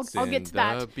What's I'll in get to the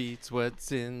that. beats?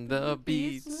 What's in the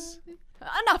beats?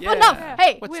 Enough, Yeah. enough.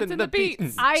 Hey, What's What's in in the the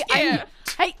beats? beats?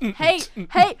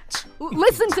 hey,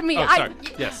 listen to me. Oh, sorry.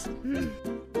 Yes.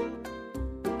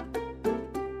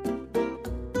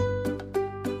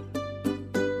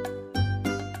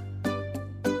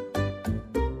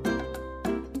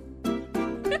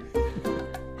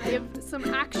 I have some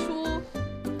actual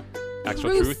Actual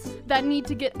truths truth. that need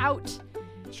to get out.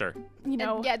 Sure. You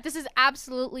know, And yeah, this is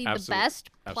absolutely the Absolute- best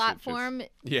absolute platform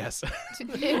Yes.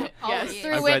 Yes.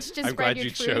 through I'm which glad, to I'm spread glad your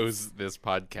you truths. chose this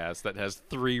podcast that has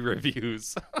 3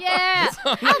 reviews Yeah.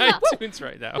 on iTunes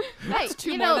right now. Hey,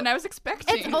 Two you more know, than I was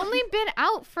expecting. it's only been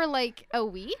out for like a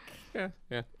week. Yeah.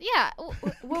 Yeah. Yeah,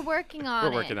 we're working on it.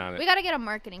 We're working on it. We got to get a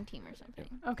marketing team or something.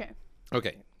 okay.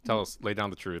 Okay. Tell us. Lay down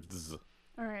the truths.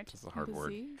 All right. That's a hard The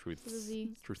word. Z? Truths. The Z.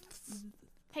 Truths.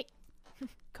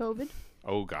 COVID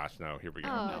Oh gosh, no. Here we go.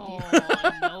 Oh,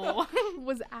 Oh no.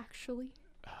 was actually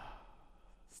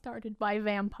started by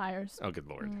vampires. Oh, good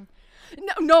lord.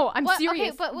 No, I'm What?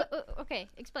 serious. Okay, but okay,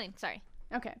 explain. Sorry.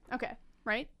 Okay,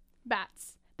 right?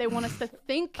 Bats. They want us to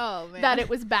think Oh man, that it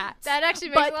was bats. that actually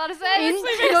makes but a lot of in,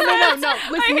 sense. no. I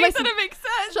Listen, hate listen. that it makes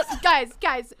sense.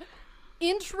 Guys.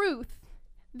 In truth,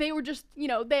 they were just,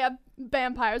 they have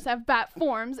vampires have bat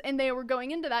forms, and they were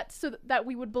going into that so that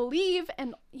we would believe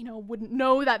and, wouldn't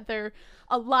know that they're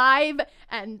alive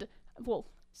and, well,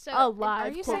 So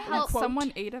alive. Are you quote, saying that unquote.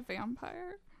 someone ate a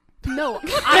vampire? No,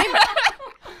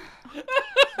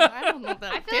 I don't know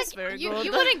that. I feel like you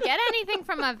wouldn't get anything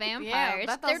from a vampire.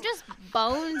 that They're doesn't- just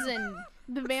bones and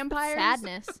the vampires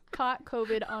sadness. caught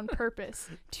COVID on purpose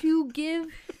to give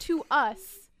to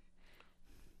us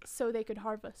so they could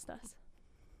harvest us.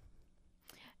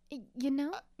 You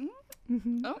know?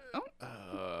 Oh.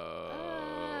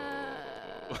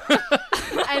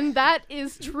 And that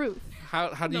is truth.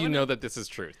 How do you know that this is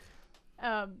truth?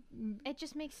 It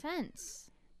just makes sense.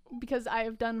 Because I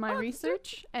have done my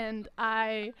research and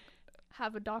I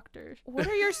have a doctor. What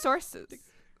are your sources?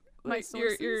 My Like,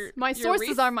 sources, your my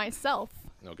sources are myself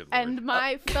No, good lord. and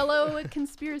my fellow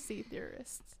conspiracy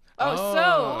theorists. there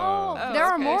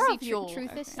are okay. more See, of you.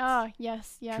 Truthists. Ah,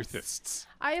 yes. Truthists.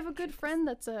 I have a good friend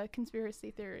that's a conspiracy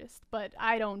theorist, but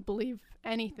I don't believe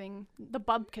anything the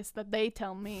bubkis that they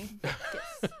tell me.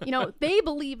 They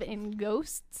believe in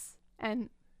ghosts and,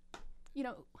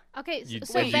 Okay, You-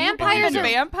 so wait, you vampires believe are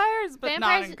in vampires, but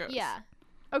vampires. not in ghosts. Yeah.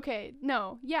 okay,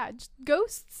 no, yeah, just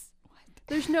ghosts.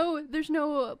 There's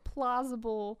no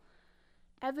plausible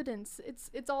evidence.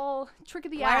 It's all trick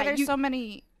of the Why eye. are there so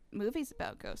many movies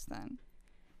about ghosts then?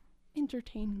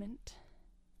 Entertainment.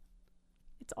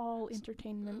 It's all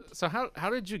entertainment. So how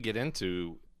did you get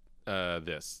into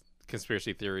this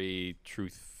conspiracy theory,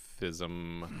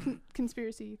 truthism?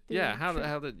 Conspiracy theory. Yeah, how truth.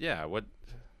 did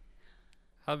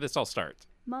how did this all start?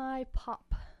 My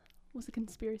pop was a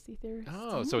conspiracy theorist.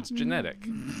 Oh, so it's genetic.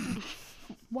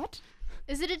 What?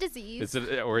 Is it a disease? Is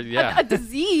it or A yeah?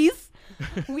 disease?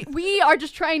 we are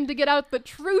just trying to get out the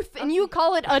truth, and you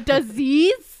call it a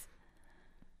disease?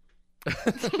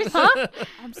 Huh?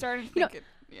 I'm starting to You know- think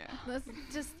yeah. That's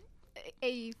just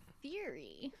a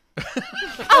theory.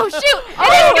 Oh shoot!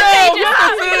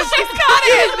 She's got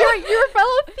it. You're a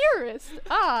fellow theorist.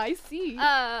 Ah, I see.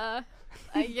 I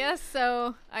guess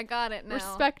so. I got it now.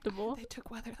 Respectable. They took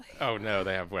Weatherly. Oh no,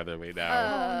 they have Weatherly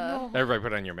now. Oh, no. Everybody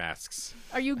put on your masks.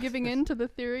 Are you giving in to the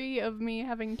theory of me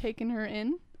having taken her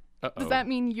in? Uh-oh. Does that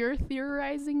mean you're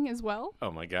theorizing as well?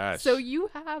 Oh my gosh. So you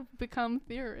have become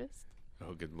theorist.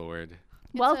 Oh good lord.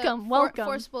 It's Welcome, a welcome.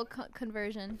 Forcible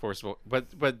conversion. Forcible.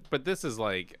 But this is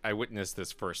like I witnessed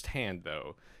this firsthand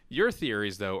though. Your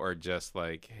theories though are just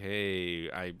like, hey,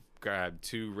 I grabbed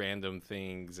two random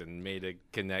things and made a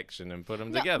connection and put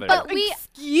them together. But we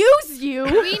Excuse you.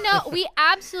 we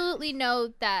absolutely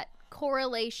know that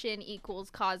correlation equals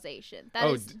causation. That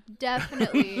Oh, is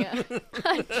definitely a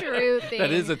true thing.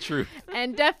 that is a truth.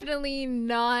 and definitely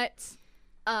not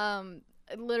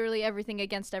literally everything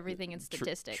against everything in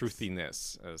statistics.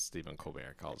 Truthiness, as Stephen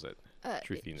Colbert calls it.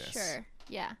 Truthiness. Sure.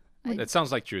 Yeah. It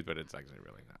sounds like truth, but it's actually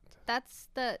really not. That's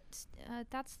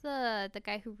the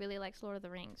guy who really likes Lord of the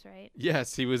Rings, right?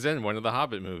 Yes, he was in one of the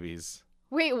Hobbit movies.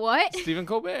 Wait, what? Stephen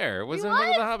Colbert was He in one of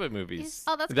was? the Hobbit movies. He's-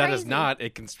 oh, that's That is crazy. not a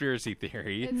conspiracy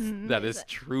theory. That is Is it?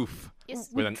 truth Yes.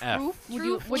 with an F.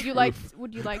 Would you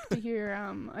like to hear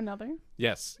another?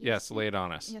 Yes, lay it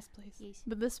on us. Yes, please.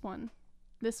 But this one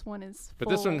is. But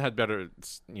this full- one had better,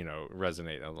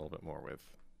 resonate a little bit more with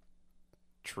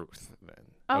truth then.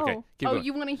 Oh, Okay, keep going.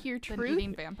 you want to hear Been truth?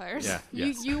 eating vampires. Yeah,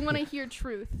 yes. You want to hear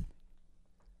truth?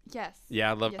 Yes.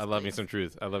 Yeah, I Yes, love me please. some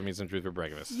truth. I love me some truth for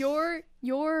breakfast.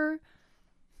 Your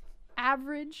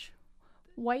average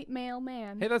white male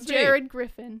man, Hey, that's me. Jared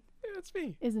Griffin, Yeah, that's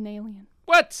me. is an alien.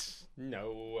 What?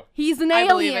 No. He's an I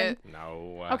believe alien. it.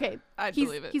 No. Okay, I he's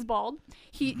believe it. he's bald.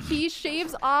 He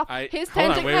shaves off his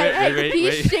hold on, tentacles. wait, He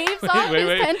wait. shaves off Wait, his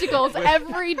wait. tentacles Wait.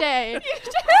 every day,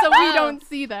 so we don't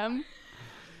see them.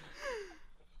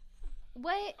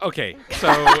 What? Okay, so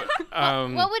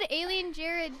What would Alien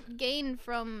Jared gain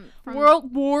from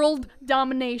World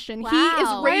domination. Wow. He is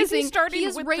Why is he raising. starting He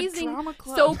is with the raising drama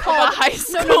club so-called of a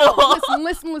high No.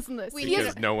 Listen to this. We He because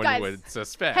is, no one guys, would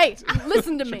suspect. Hey,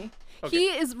 listen to me. Okay. He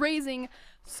is raising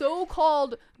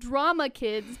so-called drama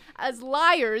kids as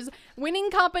liars, winning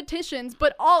competitions,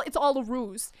 but it's all a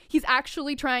ruse. He's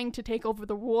actually trying to take over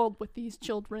the world with these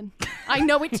children. I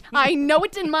know it. I know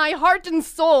it in my heart and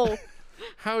soul.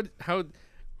 How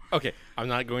okay, I'm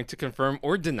not going to confirm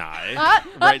or deny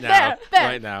there, there.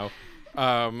 right now.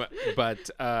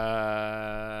 But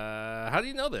how do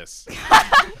you know this?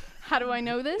 How do I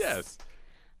know this? Yes.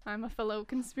 I'm a fellow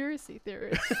conspiracy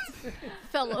theorist.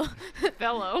 fellow?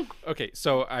 Fellow. Okay,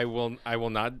 so I will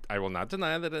not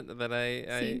deny that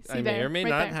I See may there, or may right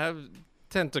not there. have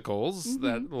tentacles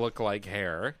that look like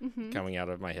hair coming out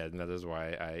of my head, and that is why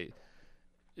I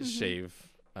shave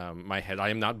my head. I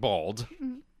am not bald.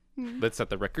 Let's set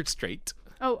the record straight.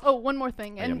 Oh, one more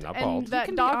thing. I am And, not and bald. that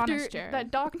can be doctor honest, Jared. that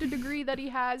doctor degree that he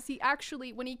has, he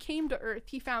actually when he came to Earth,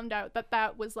 he found out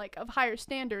that was like of higher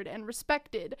standard and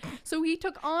respected. So he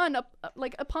took on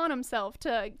upon himself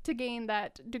to gain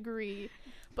that degree.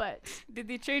 But Did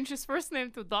he change his first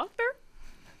name to Doctor?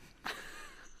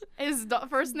 His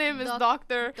first name is Doc-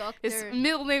 Doctor. His Doctor.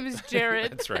 middle name is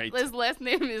Jared. That's right. His last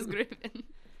name is Griffin.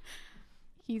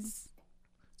 he's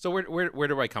So where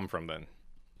do I come from then?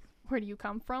 where do you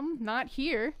come from? Not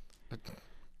here.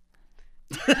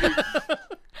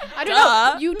 I don't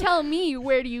know. You tell me,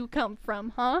 where do you come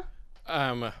from, huh?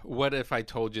 What if I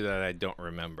told you that I don't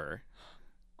remember?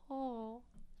 Oh,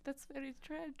 that's very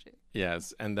tragic.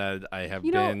 Yes, and that I have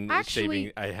You know, been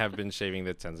actually- shaving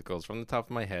the tentacles from the top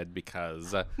of my head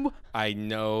because I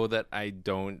know that I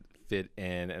don't fit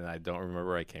in and I don't remember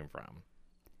where I came from.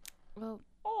 Well,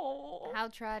 Oh. how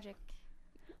tragic.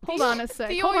 Hold on a sec.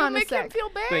 Theo, Hold you on a make him sec. feel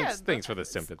bad. Thanks for the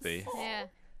sympathy. Yeah.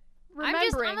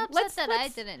 Remembering. I'm upset that I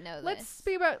didn't know this. Let's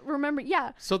speak about remember.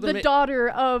 Yeah, So the the daughter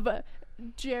of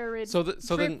Jared So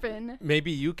then Griffin. maybe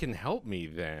you can help me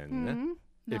then.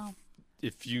 Mhm.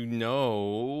 If you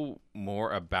know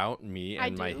more about me I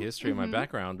and my do. history and my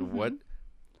background,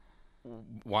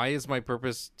 why is my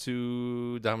purpose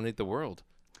to dominate the world?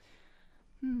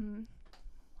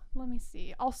 Let me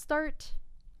see. I'll start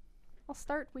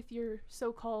with your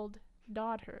so-called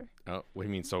daughter. Oh, what do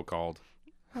you mean so-called?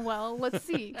 Well, let's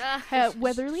see. Ah,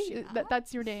 Weatherly,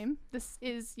 that's your name. This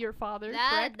is your father,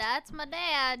 correct? that's my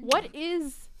dad. What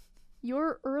is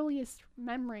your earliest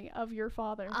memory of your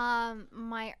father?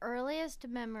 My earliest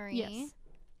memory Yes.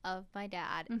 of my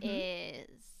dad Mhm. is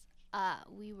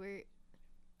we were.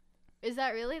 Is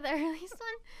that really the earliest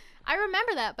one? I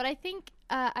remember that, but I think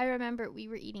I remember we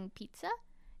were eating pizza,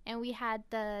 and we had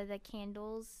the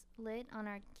candles lit on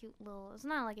our cute little. It's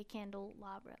not like a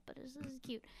candelabra, but this is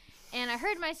cute. And I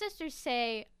heard my sister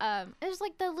say, it was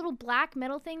like the little black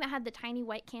metal thing that had the tiny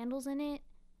white candles in it.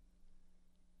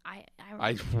 I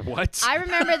what? I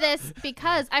remember this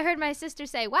because I heard my sister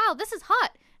say, "Wow, this is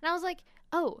hot," and I was like,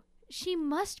 "Oh, she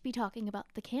must be talking about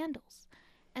the candles."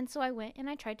 And so I went and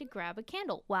I tried to grab a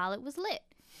candle while it was lit,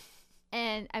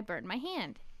 and I burned my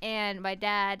hand. And my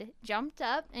dad jumped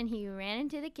up and he ran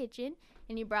into the kitchen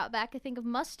and he brought back a thing of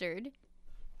mustard,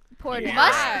 poured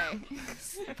mustard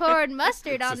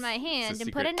It's on a- my it's a hand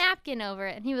and put a secret. napkin over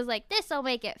it. And he was like, "This'll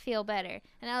make it feel better."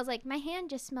 And I was like, "My hand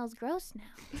just smells gross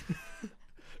now."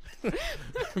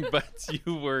 But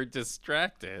you were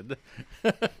distracted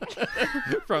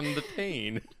from the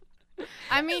pain.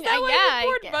 I mean, Is that why yeah, you I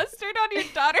poured guess. mustard on your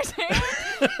daughter's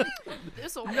hand?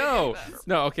 This'll make No, it better.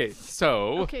 no. Okay,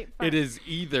 so Okay, fine. it is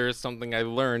either something I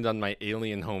learned on my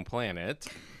alien home planet,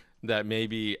 that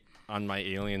maybe on my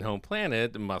alien home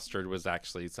planet, mustard was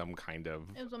actually some kind of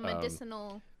It was a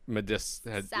medicinal.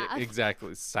 salve.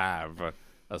 Exactly, salve.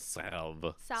 A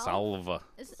salve. Salve? Salve.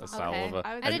 Is- A okay. salve. I was I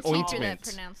had An a teacher ointment.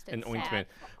 that pronounced it An salve. ointment.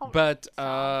 But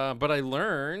I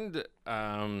learned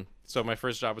so my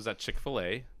first job was at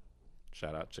Chick-fil-A.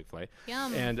 Shout out Chick-fil-A.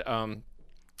 Yum. And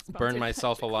burned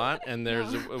myself a lot. And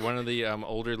there's one of the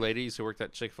older ladies who worked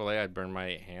at Chick-fil-A. I'd burned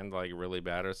my hand like really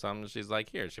bad or something. She's like,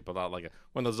 here. She pulled out like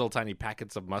one of those little tiny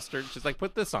packets of mustard. She's like,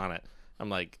 put this on it. I'm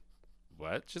like,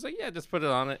 what? She's like, yeah, just put it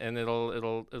on it, and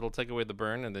it'll take away the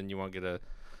burn, and then you won't get a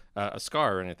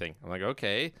scar or anything. I'm like,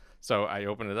 okay. So I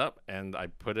opened it up and I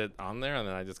put it on there, and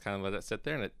then I just kind of let it sit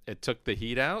there, and it took the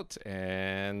heat out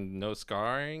and no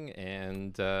scarring.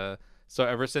 And so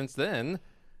ever since then,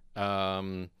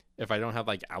 if I don't have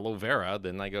like aloe vera,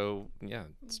 then I go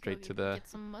straight to the Get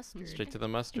some mustard.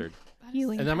 mustard.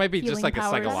 Healing- And that might be just healing like a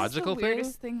powers. psychological That's the thing.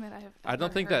 weirdest thing that I have I don't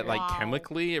ever think that heard. like Wow.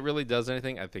 chemically it really does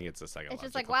anything. I think it's a psychological It's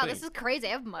just like, wow, thing. this is crazy.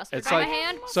 I have mustard It's on like my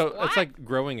hand. so What? it's like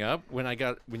growing up when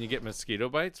you get mosquito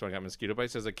bites. When I got mosquito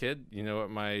bites as a kid, you know what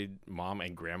my mom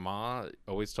and grandma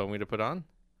always told me to put on?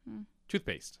 Hmm.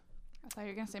 Toothpaste. I thought you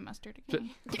were gonna say mustard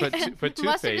T- again. but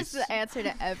Mustard is toothpaste. the answer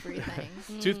to everything.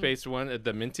 Toothpaste one,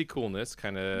 the minty coolness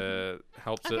kind of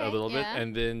helps it a Okay, little yeah. bit,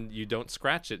 and then you don't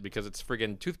scratch it because it's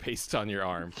friggin' toothpaste on your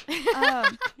arm.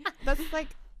 That's like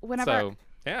whenever So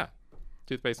yeah,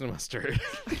 toothpaste and mustard.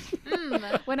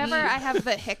 whenever I have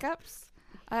the hiccups,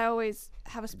 I always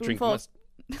have a Drink spoonful. must.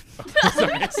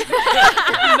 Sorry.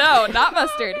 No, not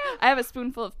mustard. I have a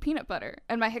spoonful of peanut butter,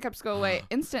 and my hiccups go away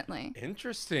instantly.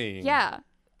 Interesting. Yeah.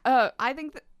 I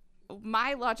think that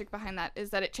my logic behind that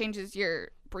is that it changes your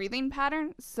breathing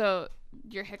pattern, so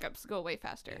your hiccups go away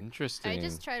faster. Interesting. I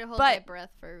just try to hold But- my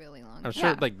breath for a really long I'm time. sure,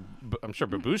 Yeah. like, I'm sure,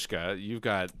 Babushka, you've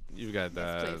got Please,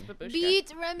 babushka.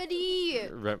 Beat remedy.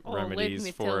 Oh, let remedies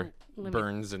me for tell- let me-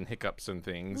 burns and hiccups and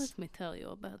things. Let me tell you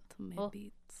about my Oh.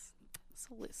 beats.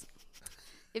 So listen,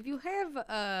 if you have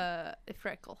a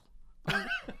freckle,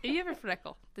 if you have a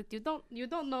freckle that you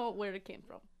don't know where it came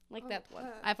from, like that one.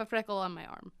 I have a freckle on my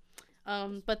arm.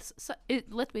 But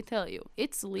let me tell you,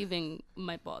 it's leaving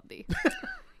my body.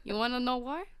 You wanna know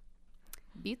why?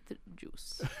 Beet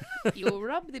juice. You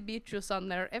rub the beet juice on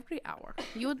there every hour.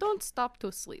 You don't stop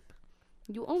to sleep.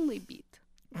 You only beet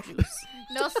juice.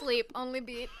 No sleep, only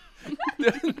beat.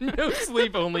 No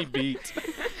sleep, only beat.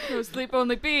 No sleep,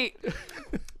 only beat.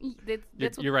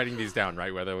 That's what, You're writing these down,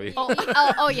 right? Whether we.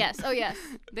 Oh yes, oh yes.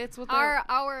 that's what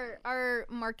Our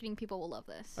marketing people will love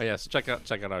this. Oh yes, check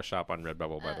out our shop on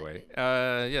Redbubble, by the way.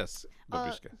 Yes,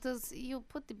 Babushka. does you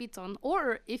put the beats on,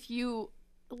 or if you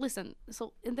listen.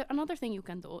 So another thing you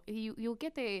can do, you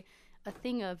get a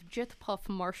thing of Jet Puff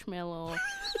marshmallow,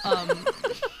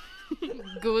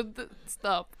 good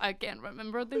stuff. I can't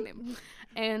remember the name,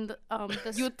 and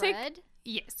The you take spread.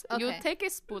 yes, you Okay. take a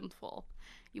spoonful,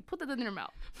 you put it in your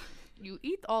mouth, you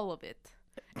eat all of it,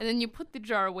 and then you put the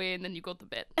jar away, and then you go to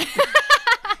bed.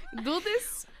 Do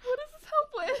this. What does this help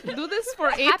with? Do this for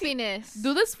 8 Happiness.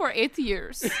 Do this for 8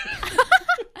 years.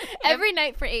 Every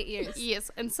night for 8 years.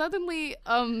 Yes, and suddenly,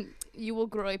 you will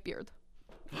grow a beard.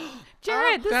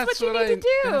 Jared, this is That's what you what need to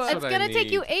do. that's It's what I gonna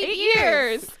take you need. 8 8 years.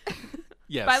 years.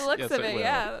 Yes. By the looks yes, of I it, will.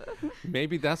 yeah.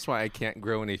 Maybe that's why I can't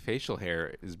grow any facial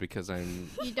hair, is because I'm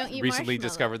You don't eat recently marshmallow.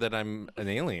 discovered that I'm an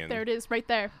alien. There it is, right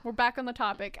there. We're back on the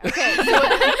topic. Okay.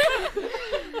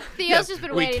 So Theo's just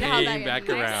been we waiting. How's that came back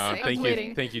gonna be? around. I'm Thank waiting.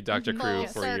 you, thank you, Dr. Full Crew,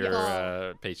 for your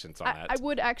circle. patience on I that.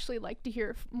 would actually like to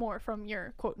hear more from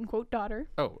your quote unquote daughter.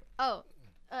 Oh, Oh,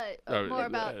 more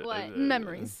about uh, what?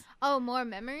 Memories. Oh, more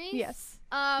memories. Yes.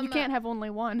 You You can't have only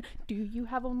one. Do you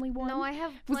have only one? No, I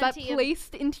have Was that plenty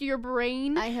placed into your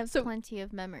brain? I have so plenty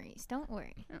of memories. Don't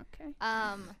worry.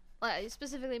 okay.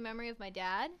 Specifically memory of my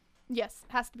dad. Yes,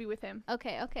 has to be with him.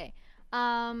 Okay.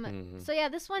 mhm. So yeah,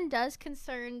 this one does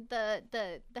concern the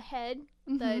head,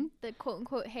 Mhm. the quote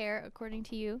unquote hair, according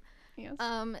to you. Yes.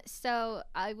 So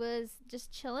I was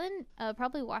just chilling,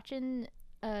 probably watching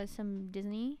some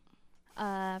Disney,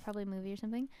 probably a movie or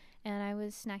something, and I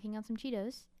was snacking on some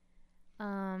Cheetos.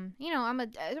 I'm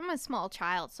a small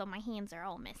child, so my hands are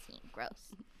all messy and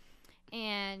gross.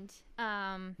 And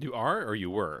You are or you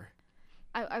were?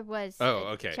 I was Oh,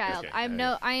 a okay, child. okay, I'm okay.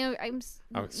 no I'm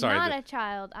Oh, sorry, not the- a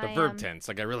child. The I verb am, tense.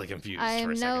 I got really confused I for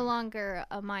am a second. no longer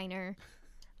a minor.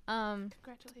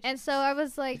 Congratulations. And so I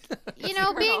was like,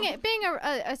 being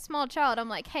a small child, I'm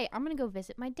like, hey, I'm gonna go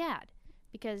visit my dad,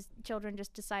 because children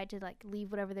just decide to like leave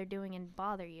whatever they're doing and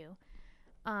bother you.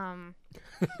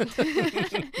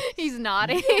 He's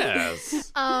nodding.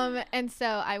 Yes. And so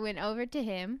I went over to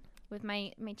him with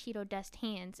my Cheeto dust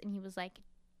hands, and he was like,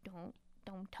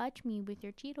 don't touch me with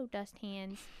your Cheeto dust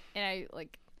hands. And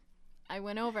I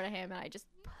went over to him and I just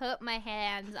put my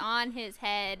hands on his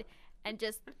head and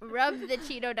just rubbed the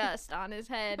Cheeto dust on his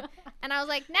head. And I was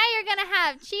like, now you're gonna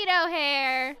have Cheeto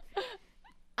hair.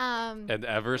 And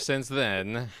ever since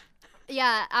then,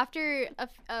 Yeah, after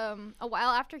a while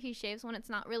after he shaves, when it's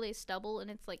not really stubble and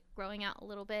it's like growing out a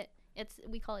little bit,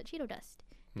 we call it Cheeto dust,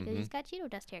 because he's got Cheeto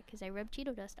dust hair, because I rubbed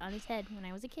Cheeto dust on his head when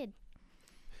I was a kid.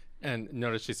 and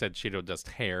notice she said Cheeto dust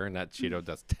hair, not Cheeto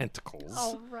dust tentacles.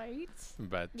 All right.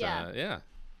 But Yeah. yeah.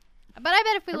 But I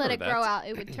bet if we let it Remember grow that. out,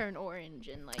 it would turn orange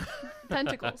and like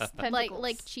Tentacles. like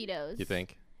Cheetos. You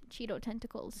think? Cheeto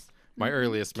tentacles. My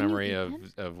earliest Can you memory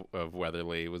eat of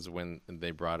Weatherly was when when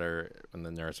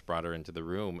the nurse brought her into the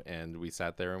room, and we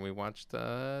sat there and we watched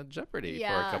Jeopardy for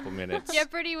a couple minutes.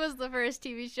 Jeopardy was the first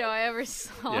TV show I ever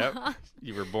saw. Yep.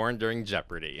 You were born during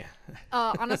Jeopardy.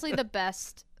 Honestly, the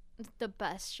best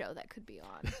show that could be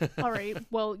on. All right.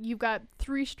 Well, you've got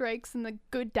 3 strikes in the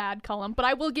good dad column, but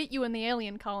I will get you in the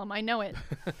alien column. I know it.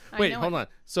 Wait, hold on.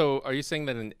 So are you saying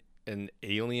that an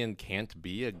alien can't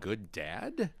be a good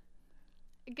dad?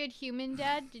 A good human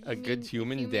dad? Did you A good mean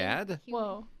human dad?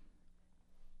 Whoa.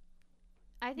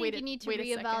 I think Wait you a- need to wait a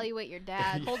second. reevaluate your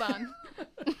dad. Hold on.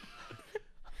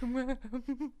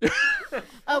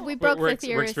 Oh, we broke we're the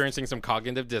theory. experiencing some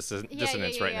cognitive dissonance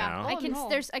right now. I Oh, can no.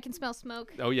 I can smell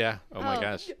smoke. Oh yeah. Oh my Oh.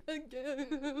 gosh.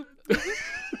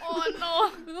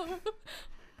 Oh no.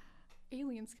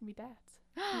 Aliens can be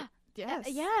dads. Yes.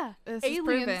 Yeah. This is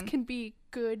Aliens proven. can be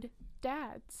good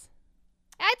dads.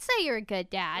 I'd say you're a good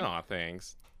dad. Oh,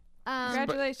 thanks.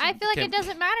 Congratulations. I feel like Can- it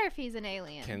doesn't matter if he's an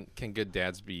alien. Can good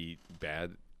dads be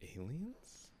bad aliens?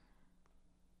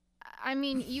 I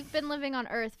mean, you've been living on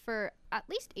Earth for at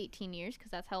least 18 years, because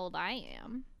that's how old I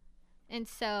am. And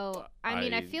so, I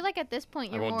mean, I I- feel like at this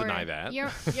point I you're won't more deny that.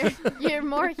 you're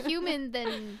more human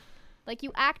than, like,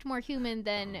 you act more human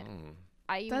than Mm.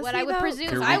 Does what he, I would though? presume.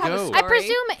 'Cause I, I have a I story.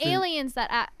 presume aliens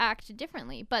that act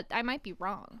differently, but I might be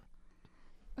wrong.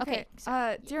 Okay.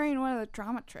 During one of the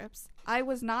drama trips, I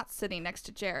was not sitting next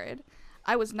to Jared.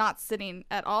 I was not sitting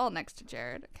at all next to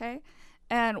Jared, okay?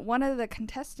 And one of the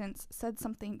contestants said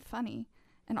something funny.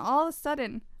 And all of a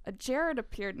sudden, a Jared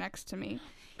appeared next to me.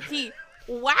 He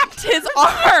whacked his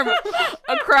arm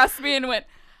across me and went,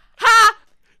 ha!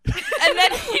 And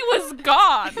then he was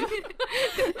gone.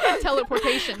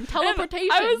 Teleportation. And Teleportation.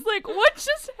 I was like, what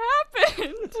just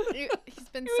happened? He's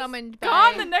been He was summoned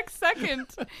gone by. the next second.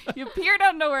 He appeared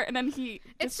out of nowhere, and then he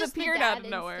It's just the disappeared out dad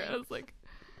of nowhere. I instinct. was like,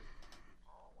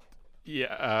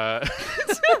 Yeah.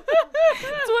 it's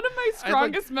one of my like-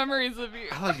 strongest memories of you.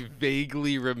 I like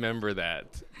vaguely remember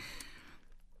that.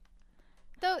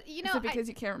 Though, you know, Is it because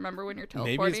you can't remember when you're Maybe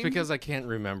teleporting? it's because I can't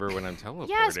remember when I'm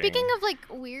teleporting. yeah, speaking of like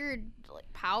weird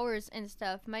like powers and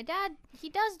stuff, my dad, he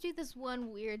does do this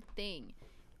one weird thing.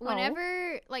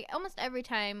 Whenever, like almost every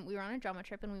time we were on a drama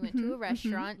trip and we went to a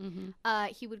restaurant,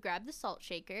 he would grab the salt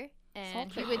shaker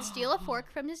and he would steal a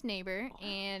fork from his neighbor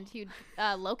and he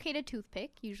would locate a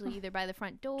toothpick, usually either by the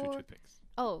front two door. toothpicks.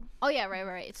 Oh yeah,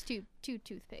 right. It's two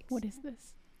toothpicks. What is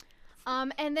this?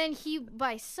 And then he,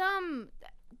 by some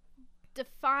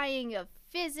defying of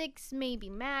physics, maybe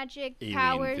magic, Alien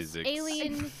powers, physics.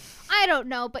 alien. I don't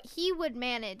know, but he would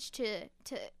manage to.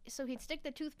 So he'd stick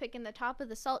the toothpick in the top of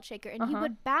the salt shaker, and he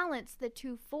would balance the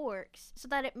two forks so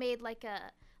that it made like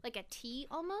a T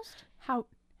almost. How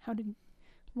did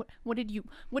what did you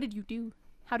do?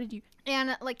 How did you?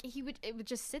 And like it would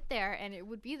just sit there, and it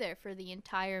would be there for the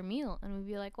entire meal, and we'd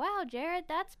be like, "Wow, Jared,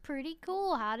 that's pretty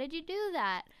cool. How did you do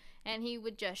that?" And he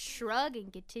would just shrug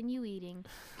and continue eating.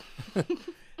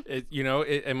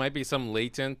 It might be some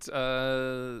latent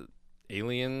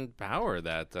alien power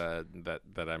that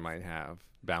I might have.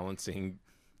 Balancing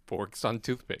forks on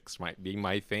toothpicks might be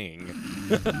my thing.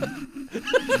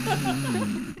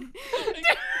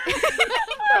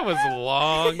 That was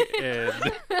long and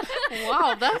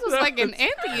Wow, that was like an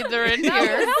anteater in here.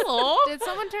 Hello. Did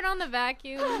someone turn on the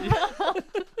vacuum?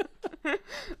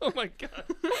 oh my god.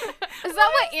 Is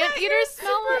that what anteaters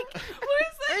smell like? What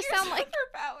is that? Or Your sound like-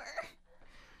 superpower?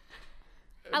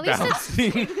 At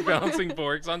least Balancing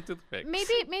forks on toothpicks.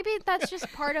 maybe that's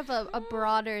just part of a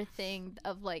broader thing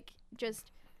of like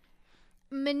just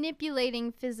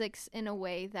manipulating physics in a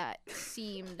way that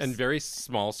seems in very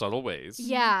small, subtle ways.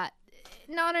 yeah,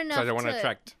 not enough. So I don't want to to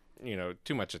attract,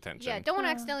 too much attention. Yeah, don't want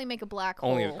to accidentally make a black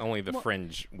hole. Only the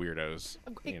fringe weirdos.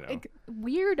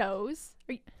 Weirdos.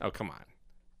 Are you, Oh come on.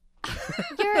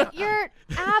 You're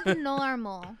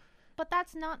abnormal, but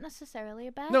that's not necessarily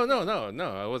a bad No, thing.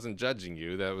 no. I wasn't judging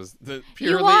you. That was the You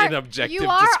purely are- an objective you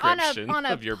are description on a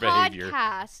of your behavior.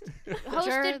 podcast hosted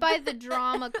Jared, by the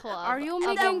Drama Club are you of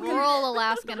a making- rural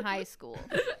Alaskan high school.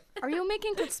 Are you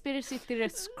making conspiracy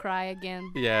theorists cry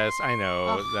again? Yes, I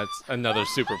know. That's another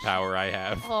superpower I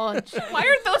have. Oh, Why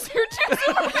are those your two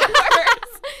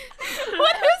superpowers?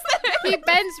 What is that? He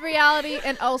bends reality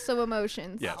and also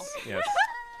emotions. Yes.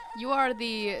 you are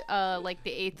the the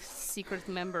 8th secret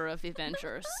member of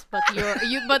Avengers, but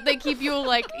but they keep you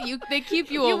they keep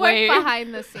you You away. work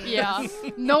behind the scenes. Yeah,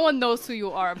 no one knows who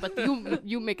you are, but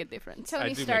you make a difference. I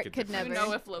Tony do make Stark a could difference. never.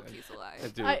 know if Loki's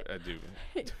alive. I do.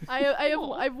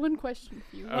 I have one question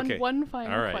for you. Okay. One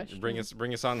final All right. question.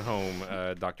 Bring us on home,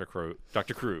 Dr. Crew.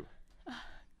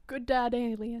 Good dad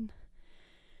alien.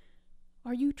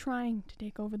 Are you trying to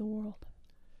take over the world?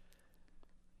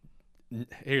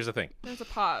 Here's the thing. There's a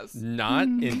pause. Not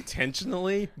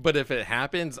intentionally, but if it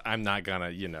happens, I'm not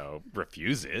gonna,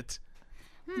 refuse it.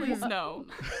 Please no.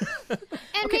 And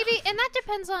maybe, and that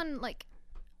depends on like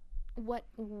what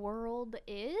world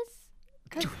is.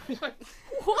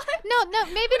 What? No,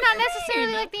 maybe not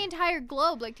necessarily like the entire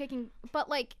globe, like but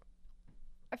like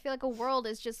I feel like a world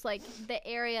is just like the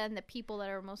area and the people that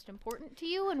are most important to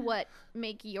you and what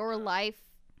make your life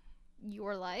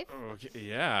your life. Okay.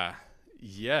 Yeah.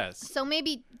 Yes. So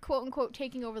maybe quote unquote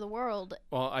taking over the world.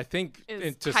 Well, I think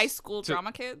Is to high school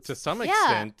drama kids? To some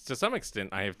Yeah. extent,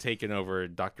 I have taken over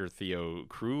Dr. Theo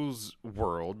Cruz's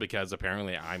world because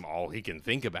apparently I'm all he can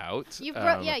think about. You've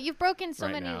broken so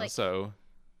right many now, like so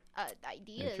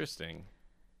ideas. interesting.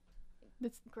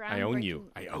 This, I own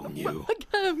you. I own you.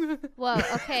 Whoa,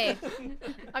 okay.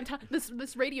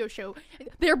 this radio show,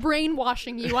 they're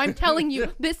brainwashing you. I'm telling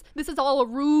you, this is all a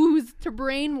ruse to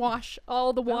brainwash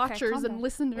all the watchers calm and down.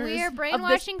 listeners. We are of this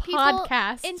brainwashing people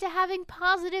podcast. into having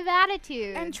positive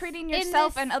attitudes and treating In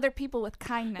yourself this- and other people with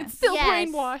kindness. Still Yes.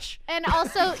 brainwash. and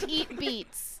also eat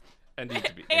beets. And need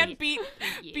to be. And beat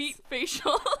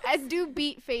facial. And do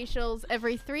beet facials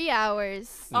every 3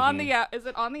 hours. On the hour. Is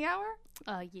it on the hour?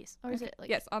 Yes. Or is it like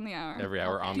Yes, on the hour. every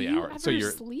hour on Do the you hour. ever So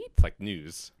you're sleep? it's like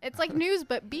news it's like news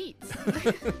but beets.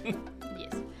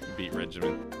 Yes. beat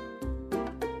regimen.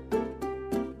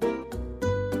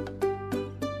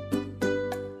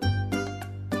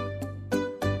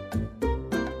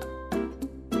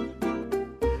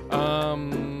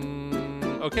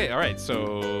 Okay, all right.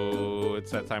 So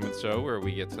it's that time of the show where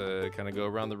we get to kind of go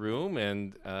around the room,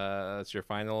 and it's your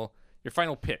final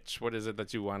pitch. What is it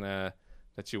that you wanna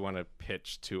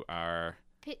pitch to our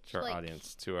Pitch our like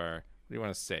audience, to our? What do you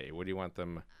want to say? What do you want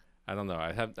them? I don't know.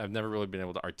 I've never really been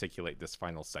able to articulate this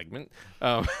final segment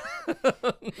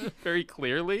very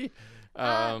clearly.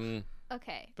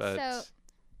 okay. But So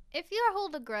if you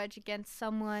hold a grudge against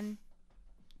someone,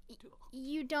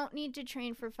 you don't need to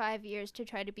train for 5 years to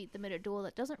try to beat them at a duel.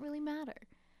 That doesn't really matter.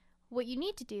 What you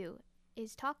need to do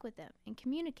is talk with them and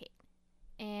communicate,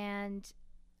 and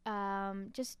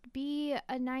just be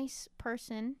a nice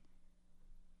person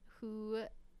who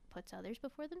puts others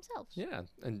before themselves. yeah,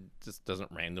 and just doesn't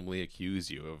randomly accuse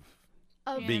you of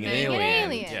Of being an being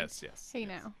alien. Yes. Hey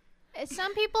now.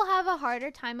 Some people have a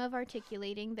harder time of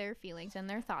articulating their feelings and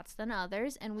their thoughts than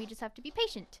others, and we just have to be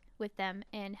patient with them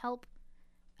and help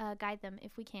guide them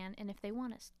if we can and if they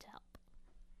want us to help.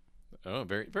 Oh,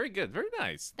 very, very good. Very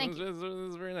nice. Thank That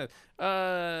was very nice.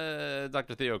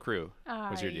 Dr. Theo Crew,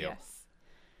 what's your deal? Yes.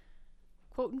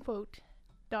 Quote unquote,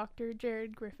 Dr.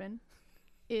 Jared Griffin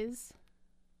is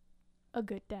a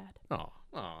good dad.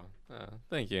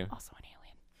 Thank you. Also an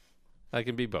alien. I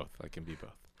can be both.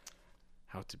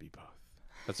 How to be both.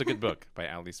 That's a good book by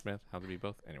Ali Smith. How to be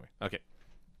both. Anyway, okay.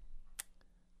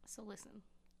 So listen,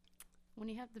 when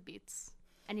you have the beats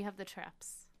and you have the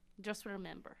traps, just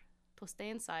remember to stay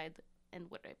inside and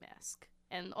wear a mask.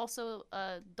 And also,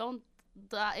 don't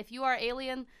if you are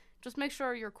alien, just make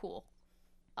sure you're cool.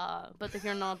 But if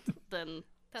you're not, then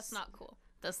That's not cool.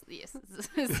 that's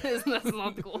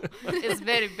not cool. It's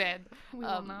very bad. We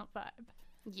will not vibe.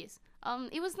 Yes.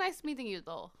 It was nice meeting you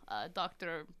though,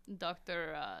 Doctor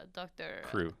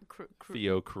Crew. Crew.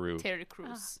 Theo Crew. Terry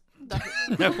Crews.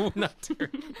 No, not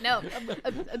Terry. No.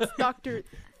 It's Dr.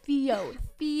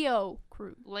 Theo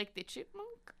Cruz. Like the chipmunk.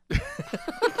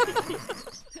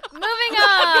 Moving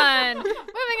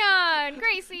on.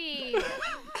 Gracie.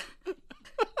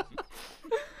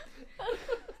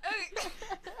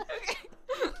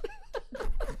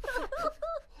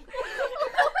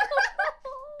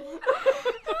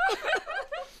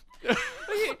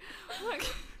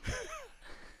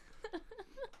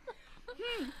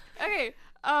 Okay,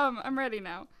 I'm ready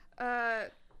now.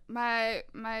 My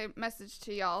message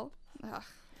to y'all, ugh, I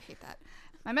hate that.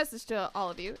 My message to all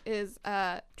of you is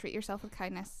treat yourself with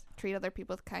kindness. Treat other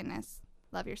people with kindness.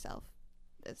 Love yourself.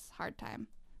 This hard time.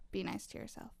 Be nice to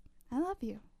yourself. I love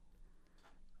you.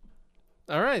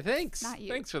 All right, thanks. Not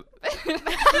you. Thanks for.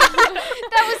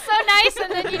 That was so nice,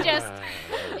 and then you just.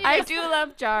 I do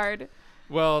love Jared.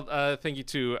 Well, thank you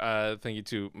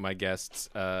to my guests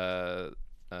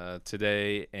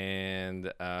today,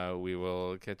 and we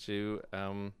will catch you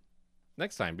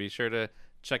next time. Be sure to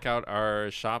check out our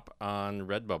shop on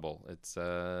Redbubble. It's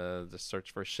just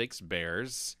search for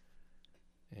Shakespeare's.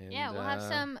 And, Yeah, we'll have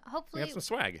some. We Hopefully, have some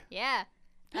swag. yeah.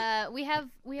 We have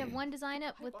one design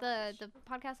up with the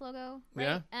podcast logo,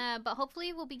 right? Yeah. But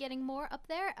hopefully we'll be getting more up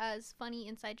there as funny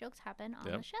inside jokes happen on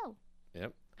the show.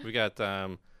 Yep. We got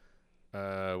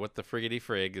what the friggity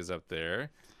frig is up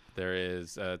there. There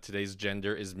is today's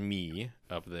gender is me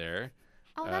up there.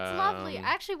 Oh, that's lovely. I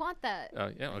actually want that.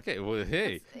 Yeah. Okay. Well,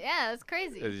 hey. That's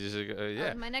crazy.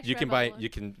 Yeah. My next You can Redbubble buy. one. You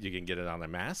can get it on a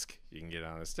mask. You can get it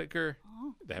on a sticker.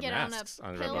 They have Get on a masks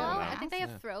on pillow. Redbubble now. I think they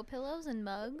have Yeah. throw pillows and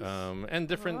mugs. And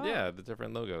different, the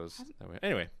different logos.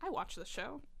 Anyway, I watch the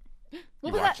show. What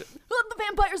you was watch that? it. Oh, the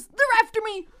vampires! They're after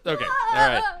me! Okay. All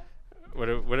right.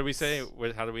 What do we say?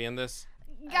 How do we end this?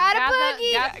 Got a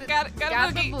boogie. Got a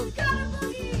the boogie.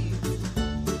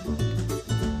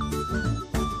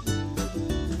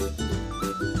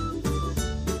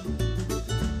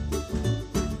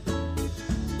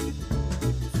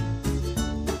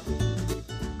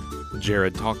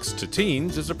 Jared Talks to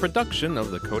Teens is a production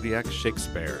of the Kodiak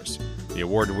Shakespeares, the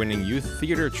award-winning youth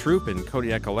theater troupe in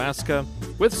Kodiak, Alaska,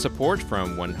 with support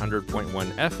from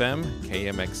 100.1 FM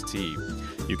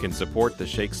KMXT. You can support the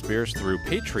Shakespeares through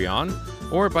Patreon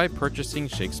or by purchasing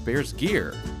Shakespeare's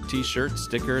gear, t-shirts,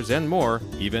 stickers, and more,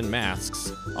 even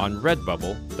masks, on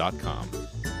redbubble.com.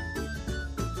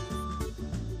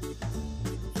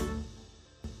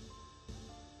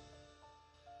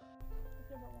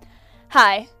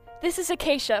 Hi, this is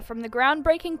Acacia from the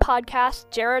groundbreaking podcast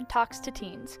Jared Talks to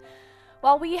Teens.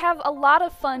 While we have a lot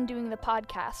of fun doing the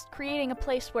podcast, creating a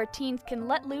place where teens can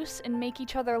let loose and make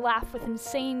each other laugh with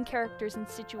insane characters and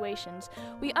situations,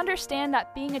 we understand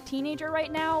that being a teenager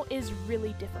right now is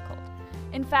really difficult.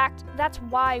 In fact, that's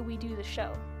why we do the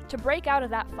show, to break out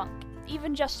of that funk,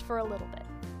 even just for a little bit.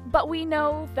 But we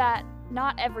know that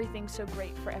not everything's so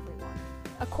great for everyone.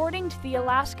 According to the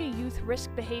Alaska Youth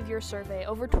Risk Behavior Survey,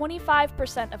 over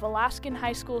 25% of Alaskan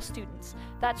high school students,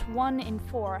 that's 1 in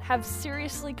 4, have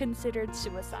seriously considered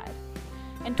suicide.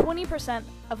 And 20%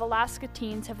 of Alaska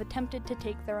teens have attempted to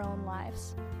take their own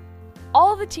lives.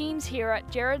 All the teens here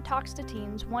at Jared Talks to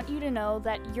Teens want you to know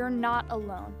that you're not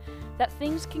alone, that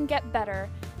things can get better,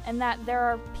 and that there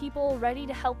are people ready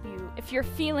to help you if you're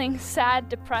feeling sad,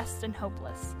 depressed, and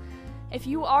hopeless. If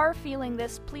you are feeling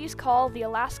this, please call the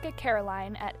Alaska Care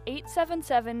Line at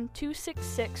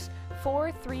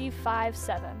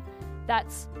 877-266-4357.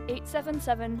 That's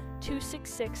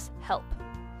 877-266-HELP.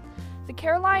 The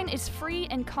Care Line is free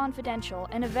and confidential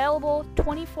and available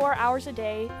 24 hours a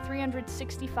day,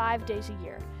 365 days a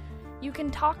year. You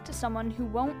can talk to someone who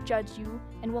won't judge you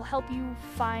and will help you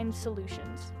find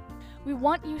solutions. We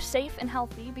want you safe and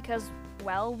healthy because,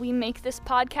 well, we make this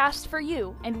podcast for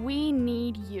you, and we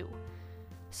need you.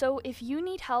 So if you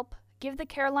need help, give the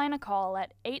Care Line a call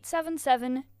at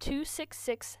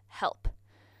 877-266-HELP.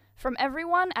 From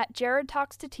everyone at Jared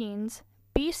Talks to Teens,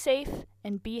 be safe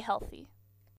and be healthy.